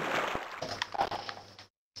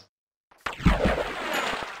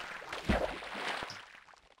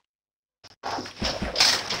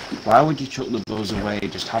 Why would you chuck the bows away?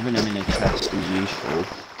 Just having them in a chest is useful,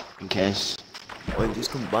 in case. Why don't you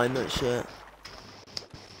just combine that shit?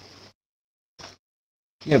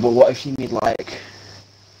 Yeah, but what if you need like...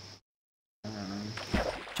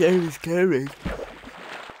 Jerry's carrying.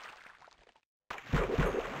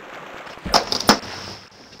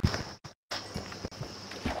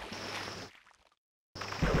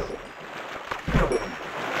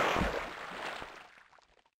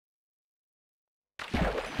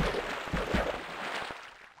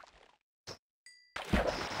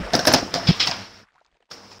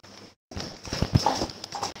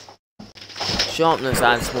 Sharpness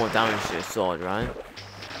adds more damage to your sword, right?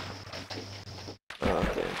 Oh,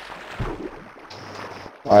 okay.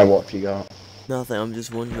 Why, what have you got? Nothing, I'm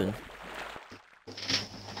just wondering.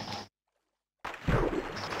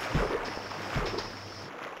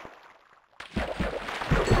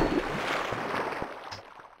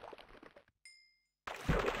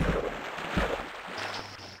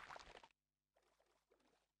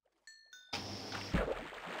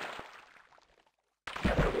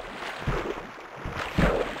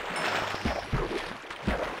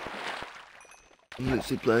 I'm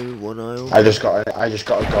literally playing with one eye open. I just got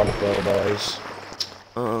a god bow, boys.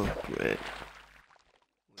 Oh, great.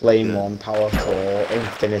 Flame 1, power 4,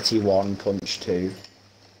 infinity 1, punch 2.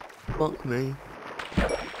 Fuck me.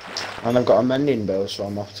 And I've got a mending bow, so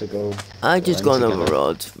I'm off to go. I just got another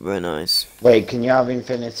rod. Very nice. Wait, can you have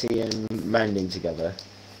infinity and mending together?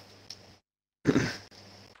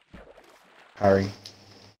 Harry.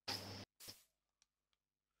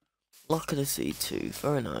 Luck of the sea too.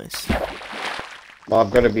 Very nice. Well,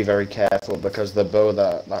 I've got to be very careful because the bow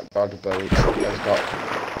that god bow has got,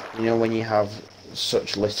 you know, when you have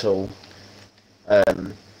such little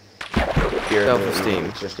self-esteem,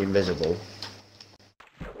 it's just invisible.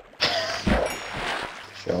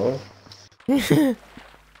 Sure.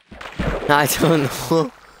 I don't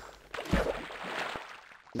know.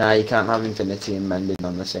 Nah, you can't have infinity and mending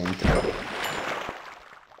on the same thing.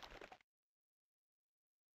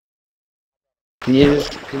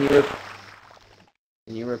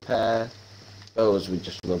 Can you repair bows with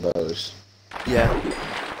just the bows? Yeah.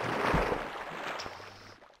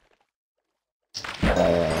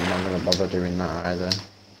 I'm not gonna bother doing that either.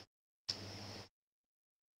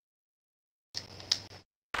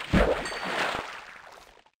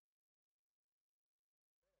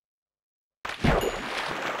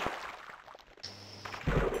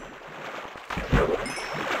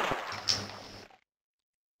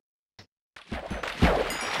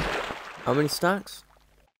 How many stacks?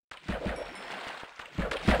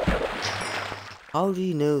 How do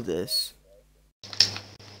you know this?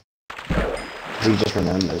 He just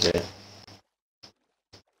remembers it.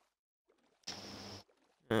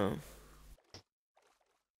 Oh.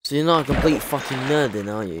 So you're not a complete fucking nerd then,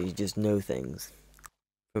 are you? You just know things.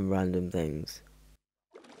 From random things.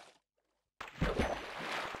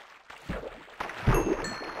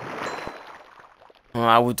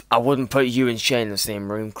 I wouldn't put you and Shane in the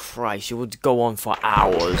same room. Christ, you would go on for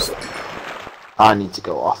hours. I need to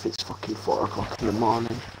go off. It's fucking 4 o'clock in the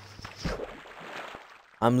morning.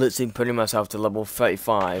 I'm literally putting myself to level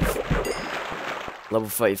 35. Level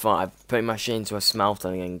 35. Putting my shit into a smelter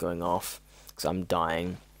and going off. Because I'm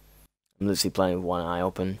dying. I'm literally playing with one eye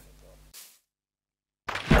open.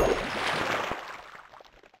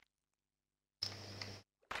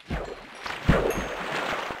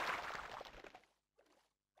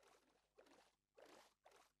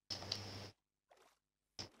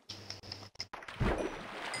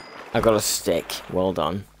 I got a stick. Well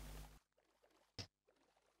done.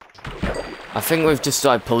 I think we've just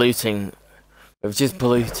started polluting. We've just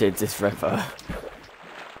polluted this river.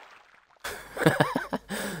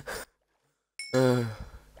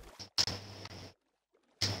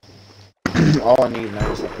 All I need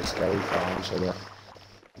now is like a skelly farm so that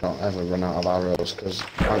I don't ever run out of arrows, because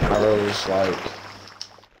arrows like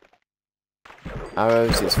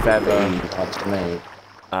Arrows is feather, hard to make.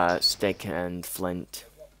 stick and flint.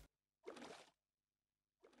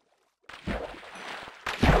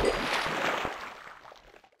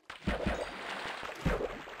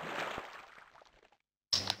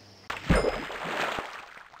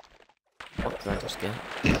 What did I just get?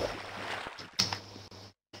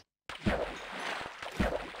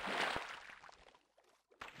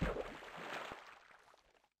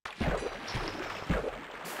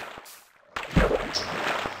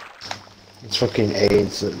 It's fucking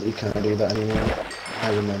AIDS that we can't do that anymore.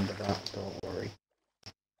 I remember that, don't worry.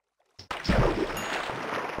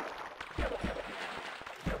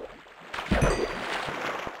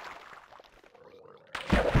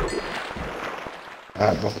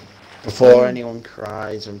 Before anyone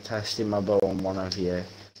cries, I'm testing my bow on one of you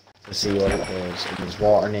to see what it does. And there's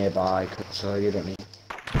water nearby, so you don't need.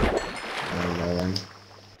 There you go then.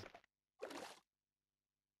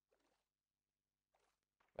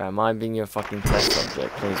 Am I being your fucking test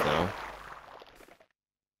subject? Please no.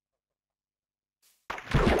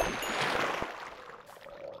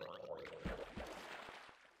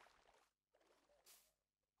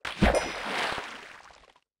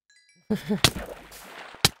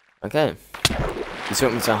 Okay. You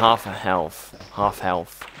took me to half a health. Half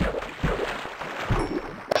health.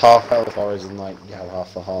 Half health, or is in like you have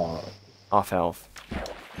half a heart. Half health.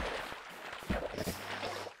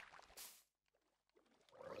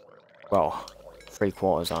 Well,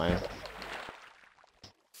 3/4 iron.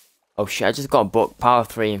 Oh shit, I just got a book. Power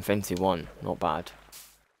 3 Infinity 1. Not bad.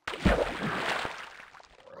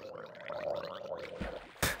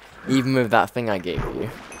 Even with that thing I gave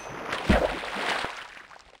you.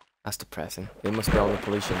 That's depressing. It must be all the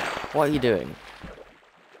pollution. What are you doing?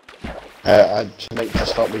 I just make to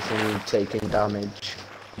stop me from taking damage.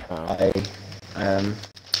 Oh.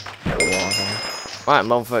 Right, I'm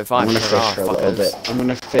level 35. I'm gonna fish Hurrah, for a little fuckers. bit. I'm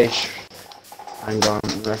gonna fish. Hang on,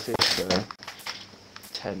 I'm gonna fish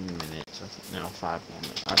for 10 minutes. I think now 5 more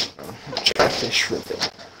minutes. I don't know. I'll try to fish for a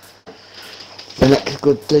bit. The next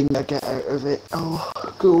good thing I get out of it. Oh,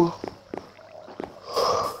 cool.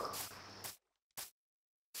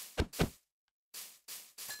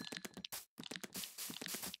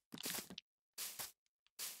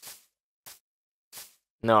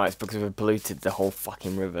 No, it's because we polluted the whole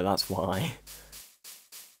fucking river, that's why.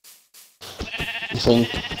 You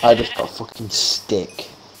think I just got a fucking stick?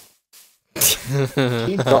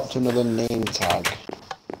 You dropped another name tag.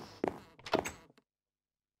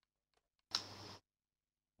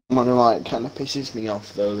 One of like kind of pisses me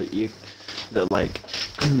off though that like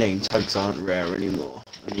name tags aren't rare anymore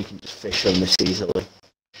and you can just fish them this easily.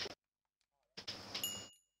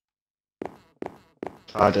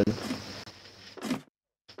 Pardon.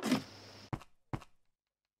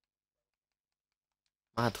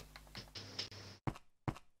 Mad.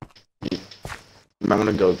 I'm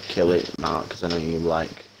gonna go kill it, Mark, because I know you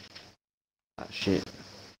like that shit.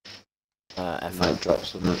 I might drop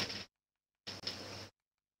something.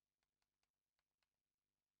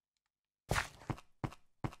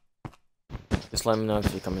 Just let me know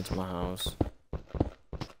if you come into my house.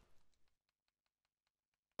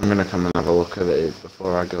 I'm gonna come and have a look at it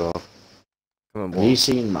before I go. Come on, Have you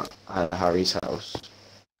seen Harry's house?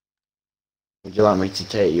 Would you like me to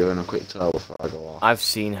take you on a quick tour before I go off? I've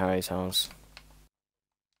seen Harry's house.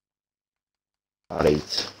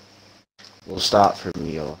 Alright. We'll start from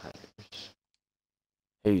your house.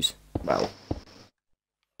 Whose? Well.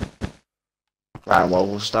 Right, well,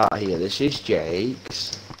 we'll start here. This is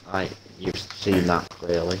Jake's. You've seen that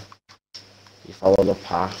clearly. You follow the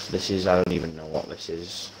path. This is, I don't even know what this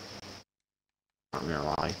is. Not gonna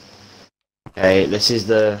lie. Okay, this is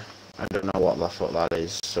the I don't know what the fuck that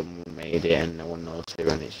is. Someone made it and no one knows who,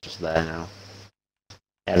 and it's just there now.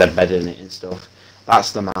 It had a bed in it and stuff.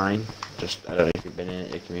 That's the mine. Just, I don't know if you've been in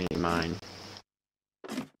it, the community mine.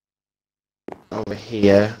 Over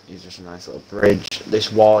here is just a nice little bridge.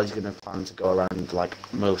 This wall is going to plan to go around like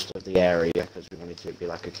most of the area because we want it to be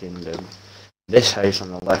like a kingdom. This house on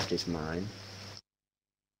the left is mine.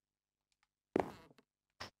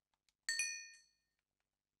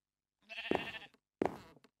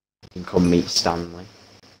 You can come meet Stanley.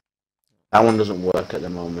 That one doesn't work at the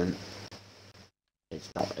moment. It's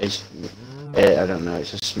not. I don't know.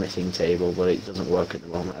 It's a smithing table, but it doesn't work at the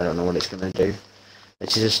moment. I don't know what it's going to do.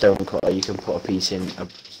 This is a stone cutter. You can put a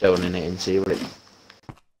stone in it and see what it.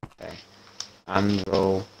 Okay.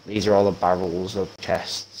 Anvil. These are all the barrels of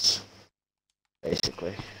chests,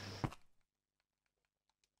 basically.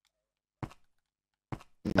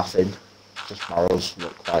 Nothing. Just barrels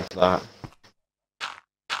look like that.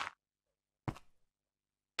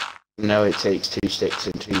 No, it takes 2 sticks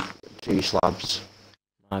and two slabs.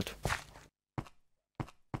 Mad.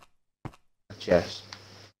 A chest.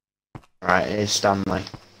 Right, here's Stanley.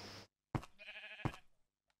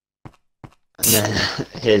 And then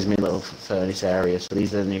here's my little furnace area. So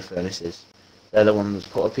these are the new furnaces. They're the ones.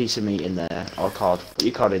 Put a piece of meat in there, or cod. Put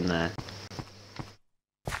your cod in there.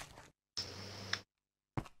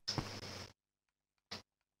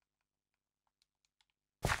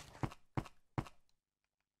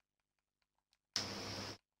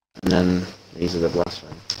 And then these are the blast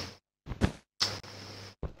ones.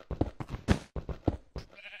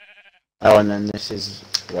 Oh, and then this is.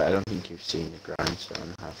 Wait, I don't think you've seen the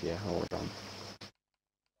grindstone, have you? Hold on.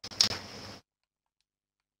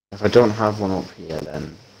 If I don't have one up here,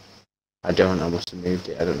 then I must have moved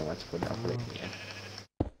it. I don't know where to put it. I'll put it here.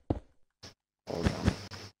 Hold on.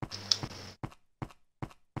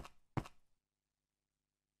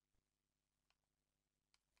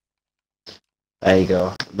 There you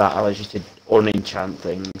go. That allows you to unenchant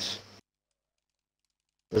things.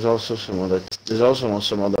 There's also some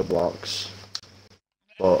other blocks,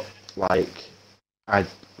 but like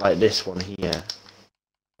this one here,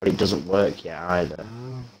 but it doesn't work yet either.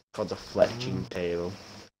 Called the fletching table.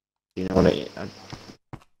 You know what it is?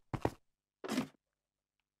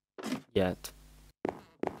 Yet.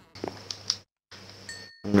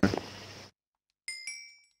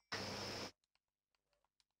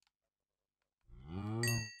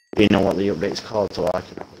 You know what the update's called, so I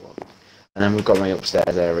can have a look. And then we've got my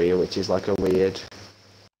upstairs area, which is like a weird,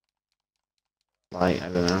 like, I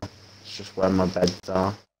don't know, it's just where my beds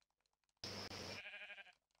are.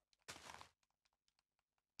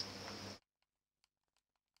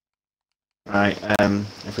 Right,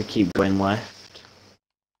 if we keep going left,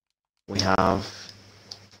 we have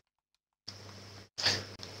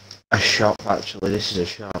a shop, actually. This is a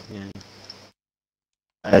shop, yeah.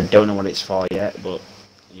 I don't know what it's for yet, but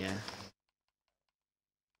yeah.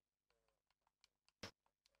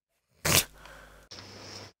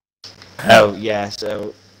 Oh, yeah,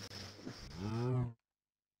 so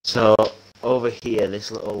over here,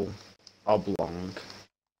 this little oblong,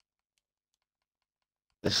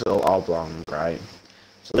 right?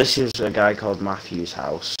 So this is a guy called Matthew's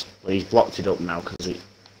house, but he's blocked it up now because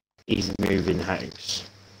he's moving house.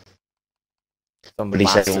 But he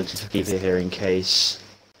said he wanted to keep it here in case.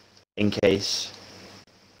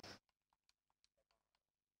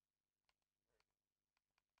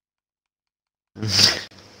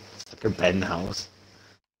 It's like a Ben house.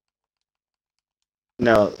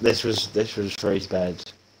 No, this was for his bed.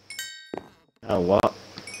 Oh, what?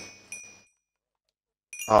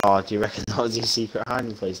 Oh, do you reckon that was his secret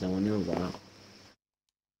hiding place no one knew about?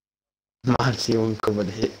 Marty uncovered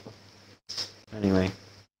it. Anyway.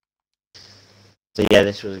 So yeah,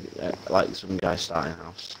 this was like some guy starting a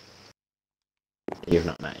house. You've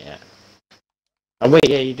not met yet. Oh wait,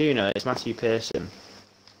 yeah, you do know. It's Matthew Pearson.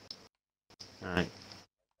 Right.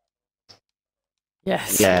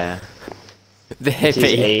 Yes. Yeah. The This is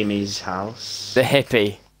hippie. Amy's house. The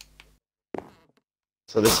hippie.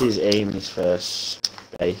 So this is Amy's first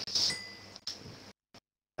base.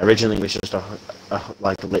 Originally it was just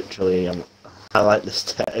like literally, I like the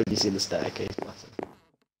stair. Have you seen the staircase?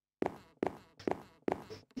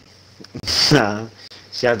 Nah,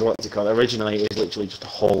 she had what to call it. Originally it was literally just a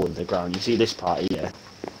hole in the ground. You see this part here?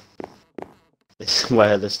 This is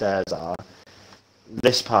where the stairs are.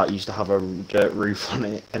 This part used to have a dirt roof on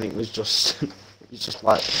it, and it was just,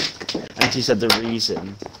 like. And she said the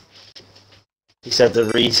reason.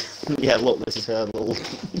 Yeah, look, this is her little.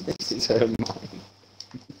 This is her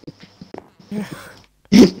mine.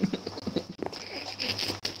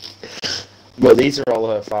 But these are all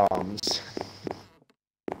her farms.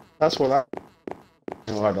 That's what I.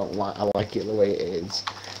 No, I don't like. I like it the way it is.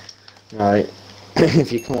 Right.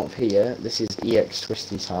 If you come up here, this is EX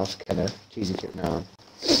Twisty's house, Kenneth. Cheesy Kit now.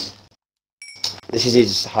 This is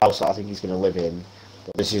his house that I think he's going to live in.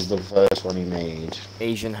 But this is the first one he made.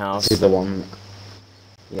 Asian house. This is the one.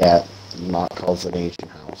 Yeah, Mark calls an Asian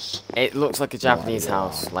house. It looks like a Japanese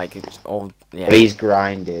house, why. like it's all. Yeah. But he's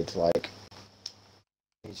grinded, like.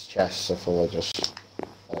 His chests are full of just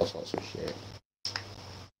all sorts of shit.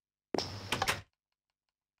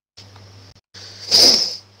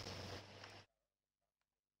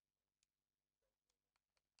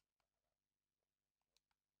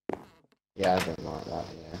 Yeah, I don't like that,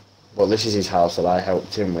 yeah. But this is his house that I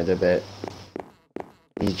helped him with a bit.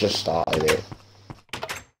 He just started it.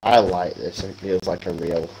 I like this, it feels like a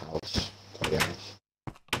real house, to be honest.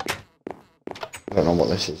 I don't know what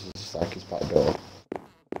this is, it's just like his back door.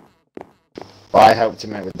 But I helped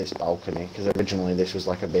him out with this balcony, because originally this was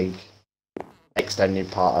like a big extended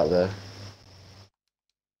part of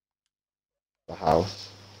the house.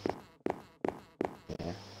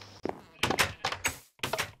 Yeah.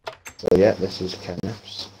 So yeah, this is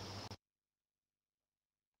Kenneth's.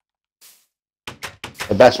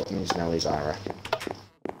 The best one is Nellie's, I reckon.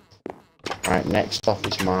 Right, next up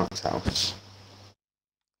is Mark's house.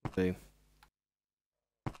 See.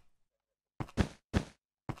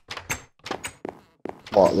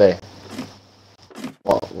 What, there?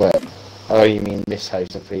 What, where? Oh, you mean this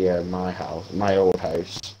house up here, my house, my old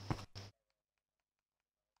house.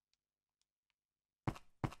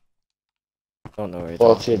 Don't know what you're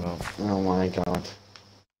Sorted. talking about. Oh my god.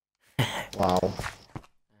 Wow.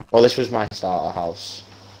 Well, this was my starter house.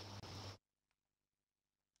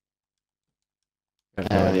 I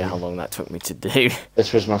have no idea how long that took me to do.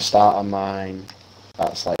 This was my starter mine.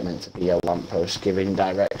 That's like meant to be a lamppost giving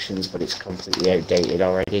directions, but it's completely outdated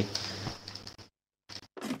already.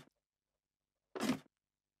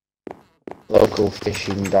 Local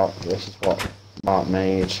fishing dock. This is what Mark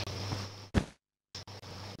made.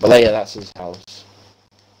 But yeah, that's his house.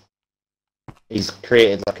 He's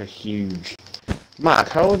created like a huge. Mark,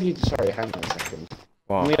 how have you? Sorry, hang on a second.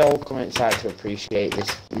 What? Can we all come inside to appreciate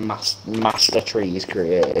this master tree he's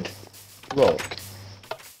created? Look.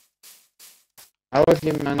 How have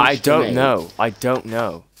you managed I to don't make... know. I don't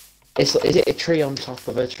know. Is it a tree on top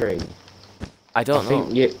of a tree? I don't know.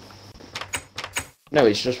 think you... No,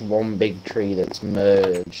 it's just one big tree that's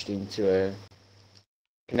merged into a...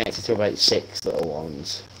 connected to about 6 little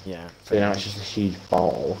ones. Yeah. So now it's just a huge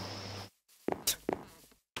ball.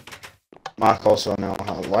 Mark also knows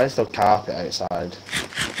how... Why is there carpet outside?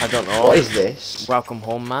 I don't know. What is this? Welcome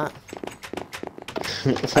home, Matt.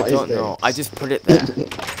 What I is don't this? know. I just put it there.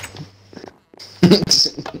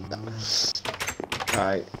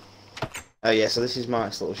 Right. Oh yeah, so this is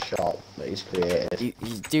Mark's little shop that he's created. You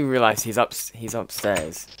do realise he's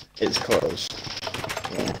upstairs. It's closed.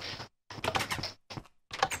 Yeah.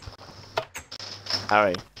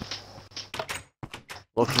 Harry.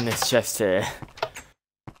 Look in this chest here.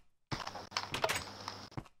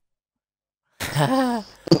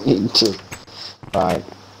 Right.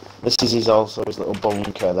 This is his little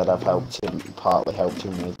bunker that I've partly helped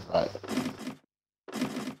him with. Right.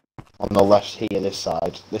 On the left here, this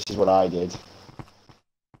side. This is what I did.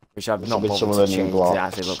 Which I've This not will be bothered some of to the new change 'cause it blocks.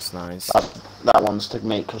 actually looks nice. That one's to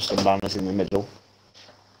make custom banners in the middle.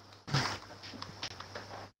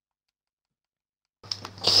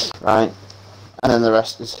 Right. And then the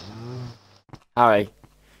rest is... Harry,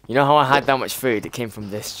 you know how I had that much food? It came from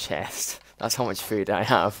this chest. That's how much food I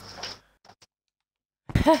have.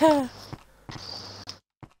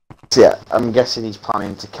 So yeah, I'm guessing he's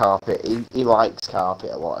planning to carpet. He likes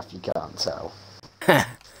carpet a lot, if you can't tell.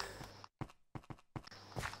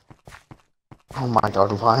 Oh my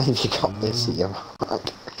god, why have you got this here, Mark?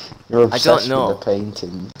 You're obsessed know. with the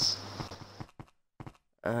paintings.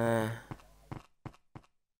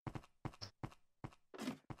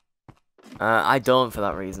 I don't for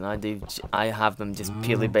that reason. I have them just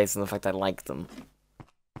purely based on the fact I like them.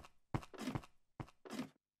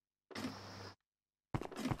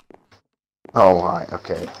 Oh, right,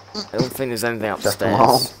 okay. I don't think there's anything Check them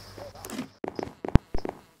all. upstairs.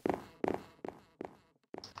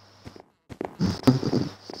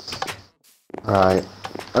 Right.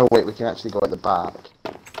 Oh wait, we can actually go at the back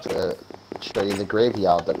to show you the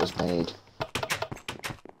graveyard that was made.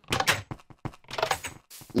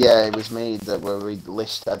 Yeah, it was made that where we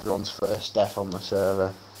list everyone's first death on the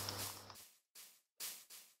server.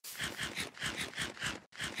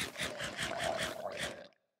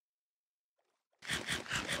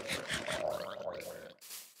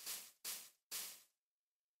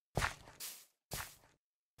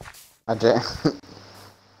 I did.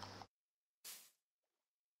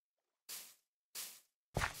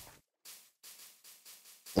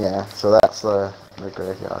 Yeah, so that's the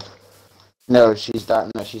graveyard. No, she's died.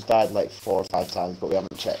 No, she's died like 4 or 5 times, but we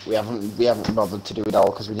haven't checked. We haven't bothered to do it all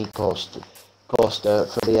because we need course dirt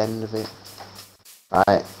for the end of it.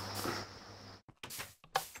 Right.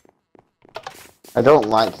 I don't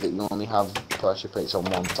like that you only have pressure plates on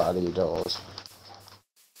one side of your doors.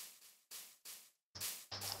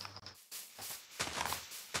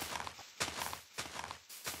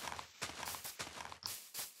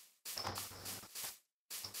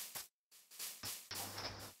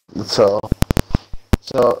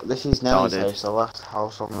 So this is Nellie's house, the last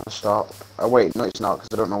house I'm gonna stop. Oh wait, no it's not, because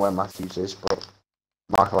I don't know where Matthew's is, but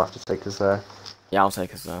Mark will have to take us there. Yeah, I'll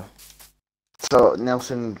take us there. So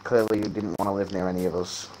Nelson clearly didn't want to live near any of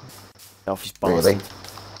us. Selfish Really.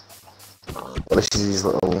 bastard. Well, this is his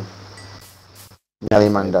little Nelly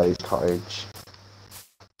Mandeli's cottage.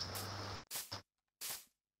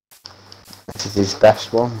 This is his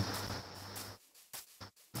best one.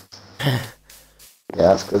 Yeah,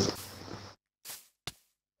 that's because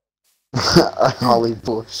Holly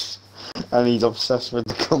Bush, and he's obsessed with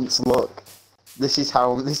the cunt's look. This is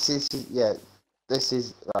okay.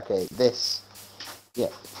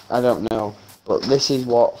 I don't know, but this is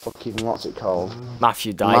what fucking what's it called?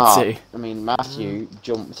 Matthew died too. Matthew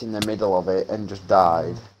jumped in the middle of it and just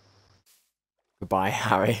died. Goodbye,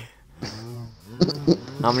 Harry.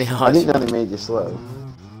 How many I hearts? didn't know they made you slow.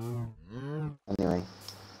 Anyway.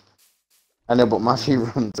 I know, but Matthew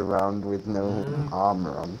runs around with no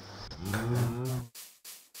armour on.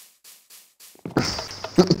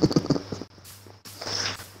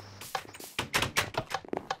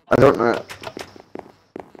 I don't know.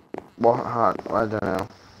 What heart? I don't know.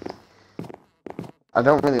 I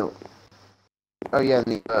don't really. Oh yeah,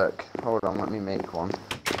 New York. Hold on, let me make one.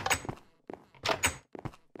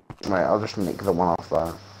 Wait, I'll just make the one off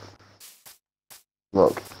that.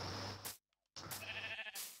 Look.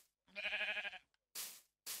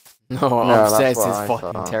 No, No, upstairs that's what is I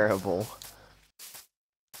fucking thought. terrible.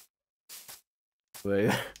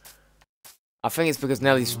 Wait. I think it's because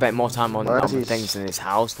Nelly spent more time on Where other is- things in his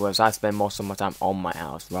house, whereas I spend most of my time on my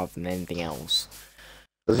house rather than anything else.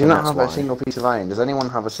 Does he And not that's have why. a single piece of iron? Does anyone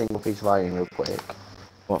have a single piece of iron real quick?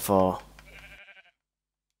 What for?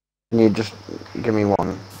 Can you just give me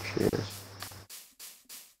one? Cheers.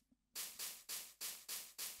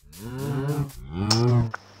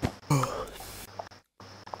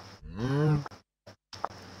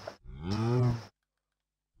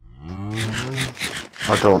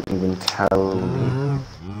 I don't even tell me.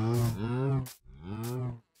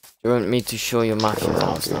 You want me to show you Matthew's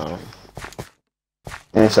house now?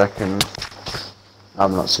 In a second.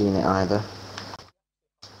 I've not seen it either.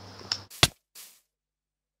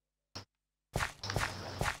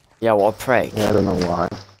 Yeah, what a prick. Yeah, I don't know why.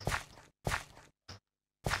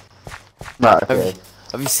 Right, okay.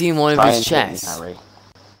 Have you seen one of Try his and hit me, chests? Harry.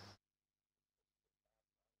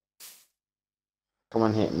 Come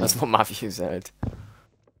and hit me. That's what Matthew said.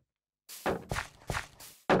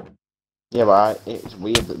 Yeah, but it's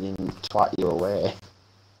weird that they didn't twat you away.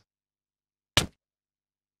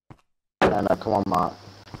 No, come on, Mark.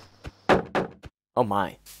 Oh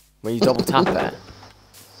my. Will you double tap there?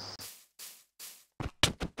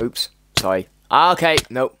 Oops. Sorry. Ah, okay.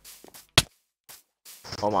 Nope.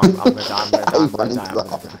 Oh my, I'm gonna die, I'm gonna die.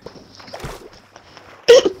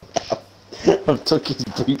 I've took his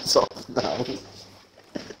boots off now.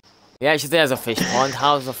 Yeah, actually there's a fish pond.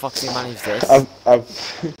 How the fuck do you manage this?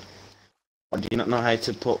 Do you not know how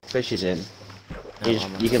to put fishes in? No,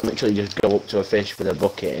 You can literally just go up to a fish with a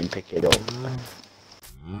bucket and pick it up.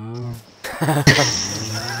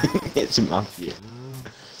 It's Matthew.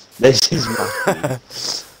 This is Matthew.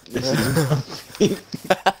 This is Matthew.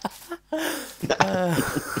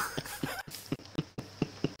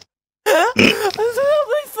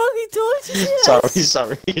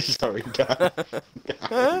 Sorry, guys.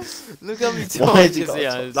 Look how many Why has he torches he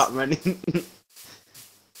got has. that many?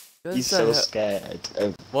 He's so scared.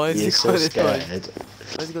 Why is he He's so got scared. Why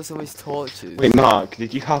has he got so much torches? Wait, Mark,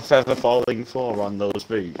 did you have Feather Falling 4 on those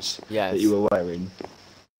boots Yes. that you were wearing?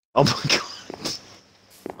 Oh my god.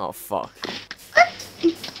 Oh fuck.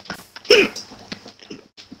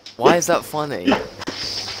 Why is that funny?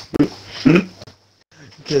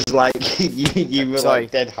 Because, like, you were, Sorry.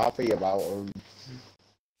 like, dead happy about them.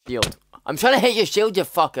 Shield. I'm trying to hit your shield, you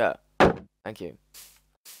fucker. Thank you.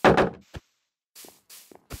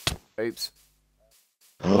 Oops.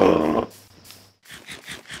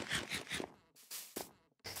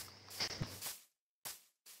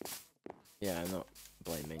 Yeah, I'm not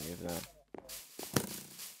blaming you for that.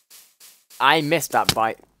 I missed that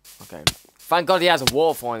bite. Okay. Thank God he has a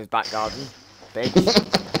waterfall in his back garden. Bitch.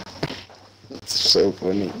 so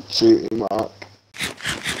funny. Shooting Mark.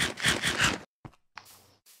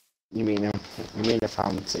 You mean a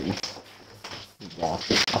fountain? What?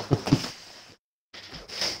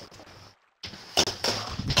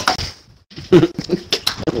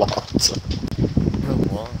 What?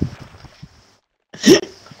 What?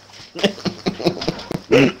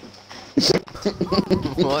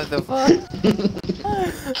 What the fuck?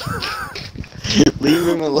 Leave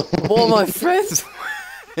him alone. What are my friends?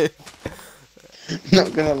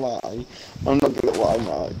 Not gonna lie. I'm not gonna lie,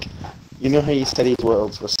 Mark. You know how you said his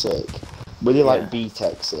worlds were sick? Would you Yeah. like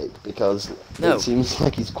B-Tech sick? Because No. it seems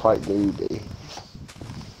like he's quite booby.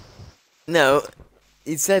 No,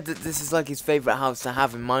 he said that this is like his favourite house to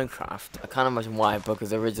have in Minecraft. I can't imagine why, because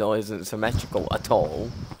the original isn't symmetrical at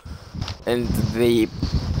all. And the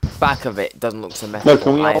back of it doesn't look symmetrical No,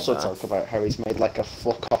 can we also either. talk about how he's made like a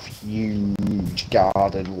fuck-off huge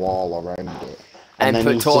garden wall around it? And then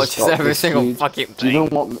put he's just torches got every this single huge- fucking Do you know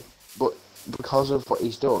thing. what? But because of what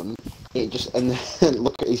he's done, it just and then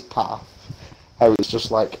look at his path. How it's just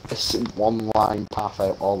like a one line path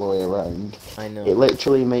out all the way around. I know. It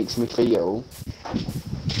literally makes me feel.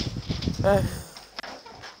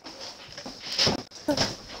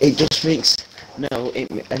 It just makes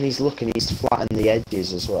and he's looking. He's flattened the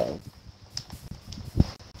edges as well.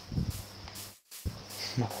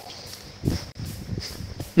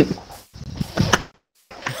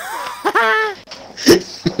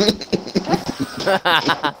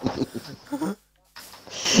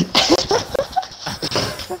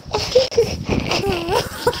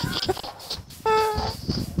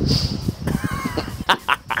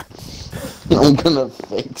 I'm gonna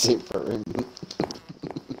fix it for him.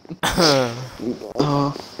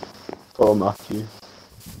 Oh, poor Matthew.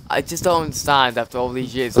 I just don't understand after all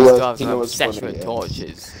these years Well, he still has you an know what's obsession funny, with yeah?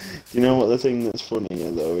 torches. Do you know what the thing that's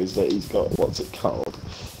funnier though is that he's got what's it called?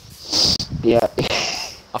 Yeah.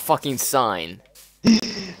 A fucking sign.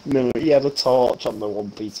 No, he had a torch on the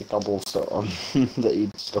one piece of cobblestone that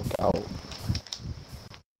he'd stuck out.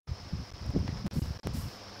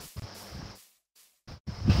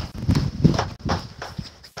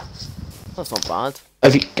 That's not bad.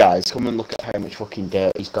 Have you guys come and look at how much fucking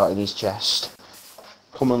dirt he's got in his chest?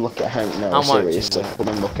 Come and look at how How much is seriously. it? Come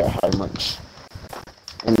and look at how much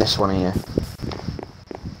in this one here.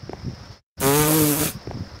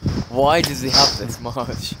 Why does he have this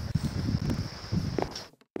much?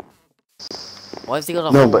 Why has he got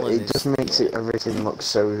a No, hole but in it his... just makes it everything look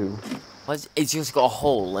so. Why's... It's just got a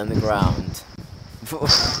hole in the ground.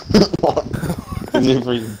 What? In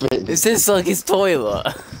every bit. Is this like his toilet?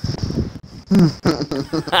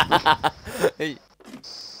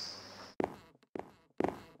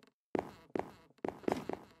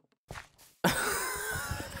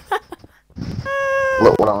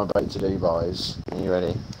 Look what I'm about to do, boys. Are you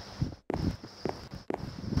ready?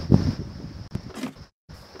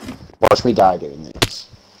 Watch me die doing this.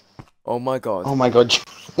 Oh my god. Oh my god, you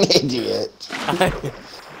idiot.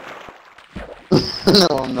 No,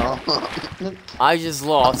 I'm not. I just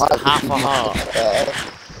lost half a heart.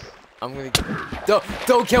 I'm gonna...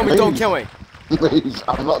 Don't kill me, don't kill me! Move.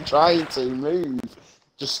 I'm not trying to move.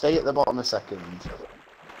 Just stay at the bottom a second.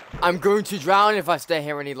 I'm going to drown if I stay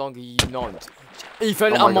here any longer, you nonce.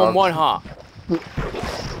 Ethan, Oh my I'm on God. one heart.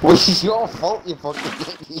 Well, it's your fault, you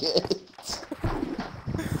fucking idiot.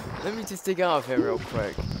 Let me just dig out of here real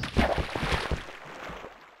quick.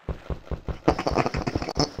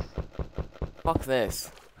 Fuck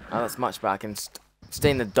this. Oh, that's much better. I can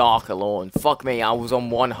stay in the dark alone. Fuck me, I was on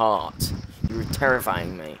one heart. You were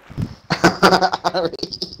terrifying me.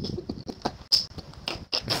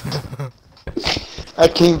 I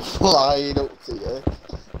came flying up to you.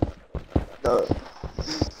 No.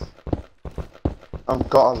 I've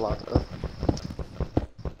got a ladder.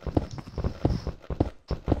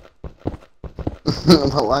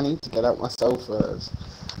 Well, I need to get out myself first.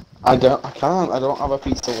 I can't, I don't have a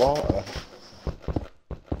piece of water.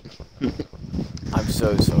 I'm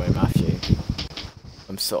so sorry, Matthew.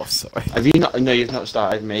 I'm so sorry. Have you not, no, you've not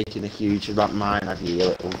started making a huge about mine, have you, you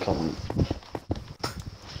little cunt?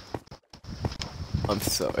 I'm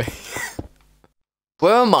sorry.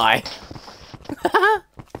 Where am I?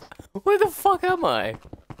 Where the fuck am I?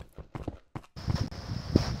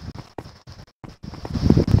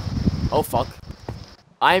 Oh fuck.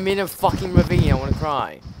 I'm in a fucking ravine, I wanna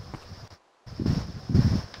cry.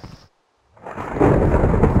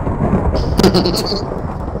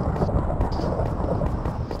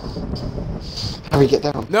 Harry, get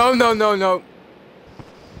down. No, no, no, no.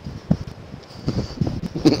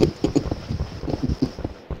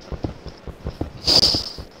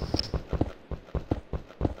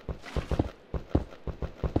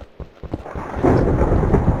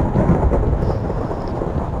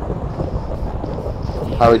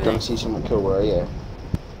 Harry, doing? gonna see something cool, where are you?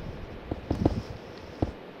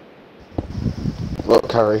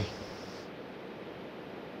 Look, Harry.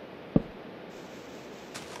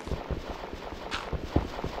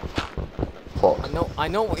 Fuck. I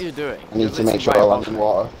know what you're doing. I need to make sure I land in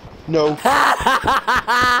water. No.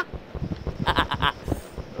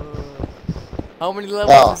 How many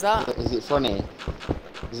levels is that? Is it funny?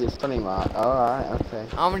 Is it funny, Mark? Alright, okay.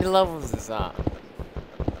 How many levels is that?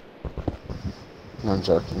 No, I'm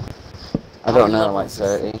joking. I How don't many know, like levels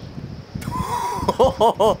is- 30.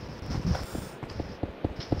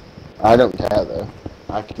 I don't care though.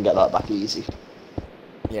 I can get that back easy.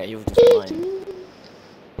 Yeah, you'll just fine.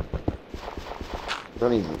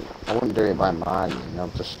 I wouldn't do it by mine,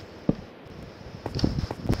 just...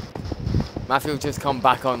 Matthew just come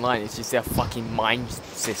back online. It's just a fucking mine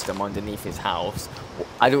system underneath his house.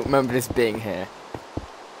 I don't remember this being here.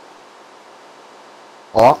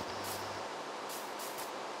 What?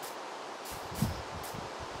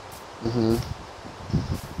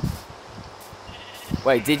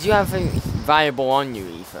 Wait, did you have anything valuable on you,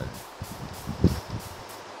 Ethan?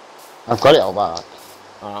 I've got it all back.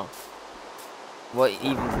 Oh. What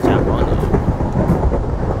even did you have on you?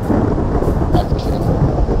 Everything.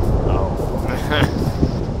 Oh.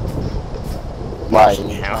 Why, are you Fucking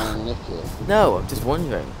hell. trying to nick it? No, I'm just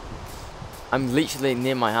wondering. I'm literally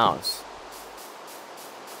near my house.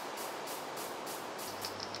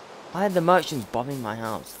 Why are the merchants bombing my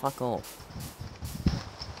house? Fuck off.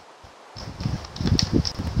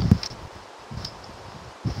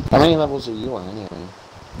 How many levels are you on anyway?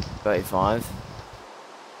 35.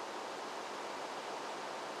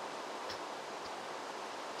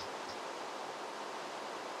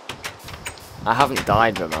 I haven't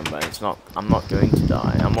died, remember. I'm not going to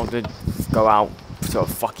die. I'm not going to go out to a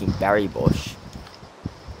fucking berry bush.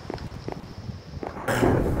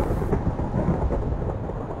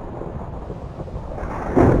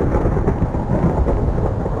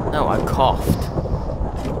 No, I coughed.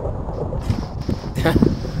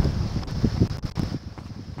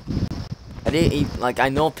 I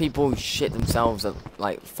know people shit themselves at,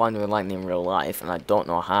 like, Thunder and Lightning in real life, and I don't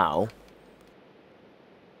know how.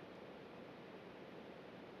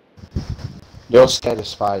 You're scared of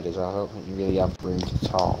spiders, I don't think you really have room to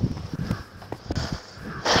talk.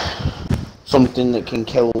 Something that can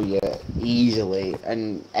kill you easily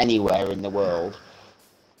and anywhere in the world.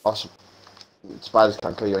 Spiders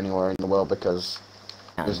can't kill you anywhere in the world because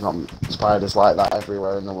there's not spiders like that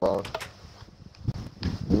everywhere in the world.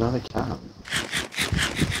 No, they can't.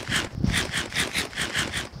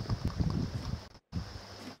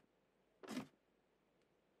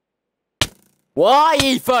 Why,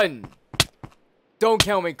 Ethan? Don't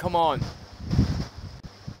kill me, come on.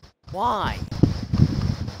 Why?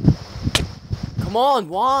 Come on,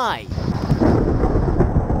 why?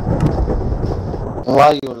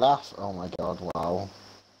 Why you laugh? Oh my god, wow.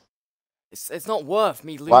 It's not worth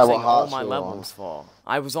me losing Why, what all hearts my were you on? levels for.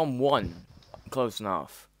 I was on 1. Close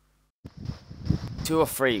enough. 2 or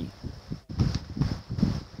 3. I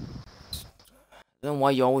don't know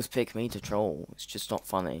why you always pick me to troll. It's just not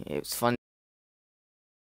funny. It's funny.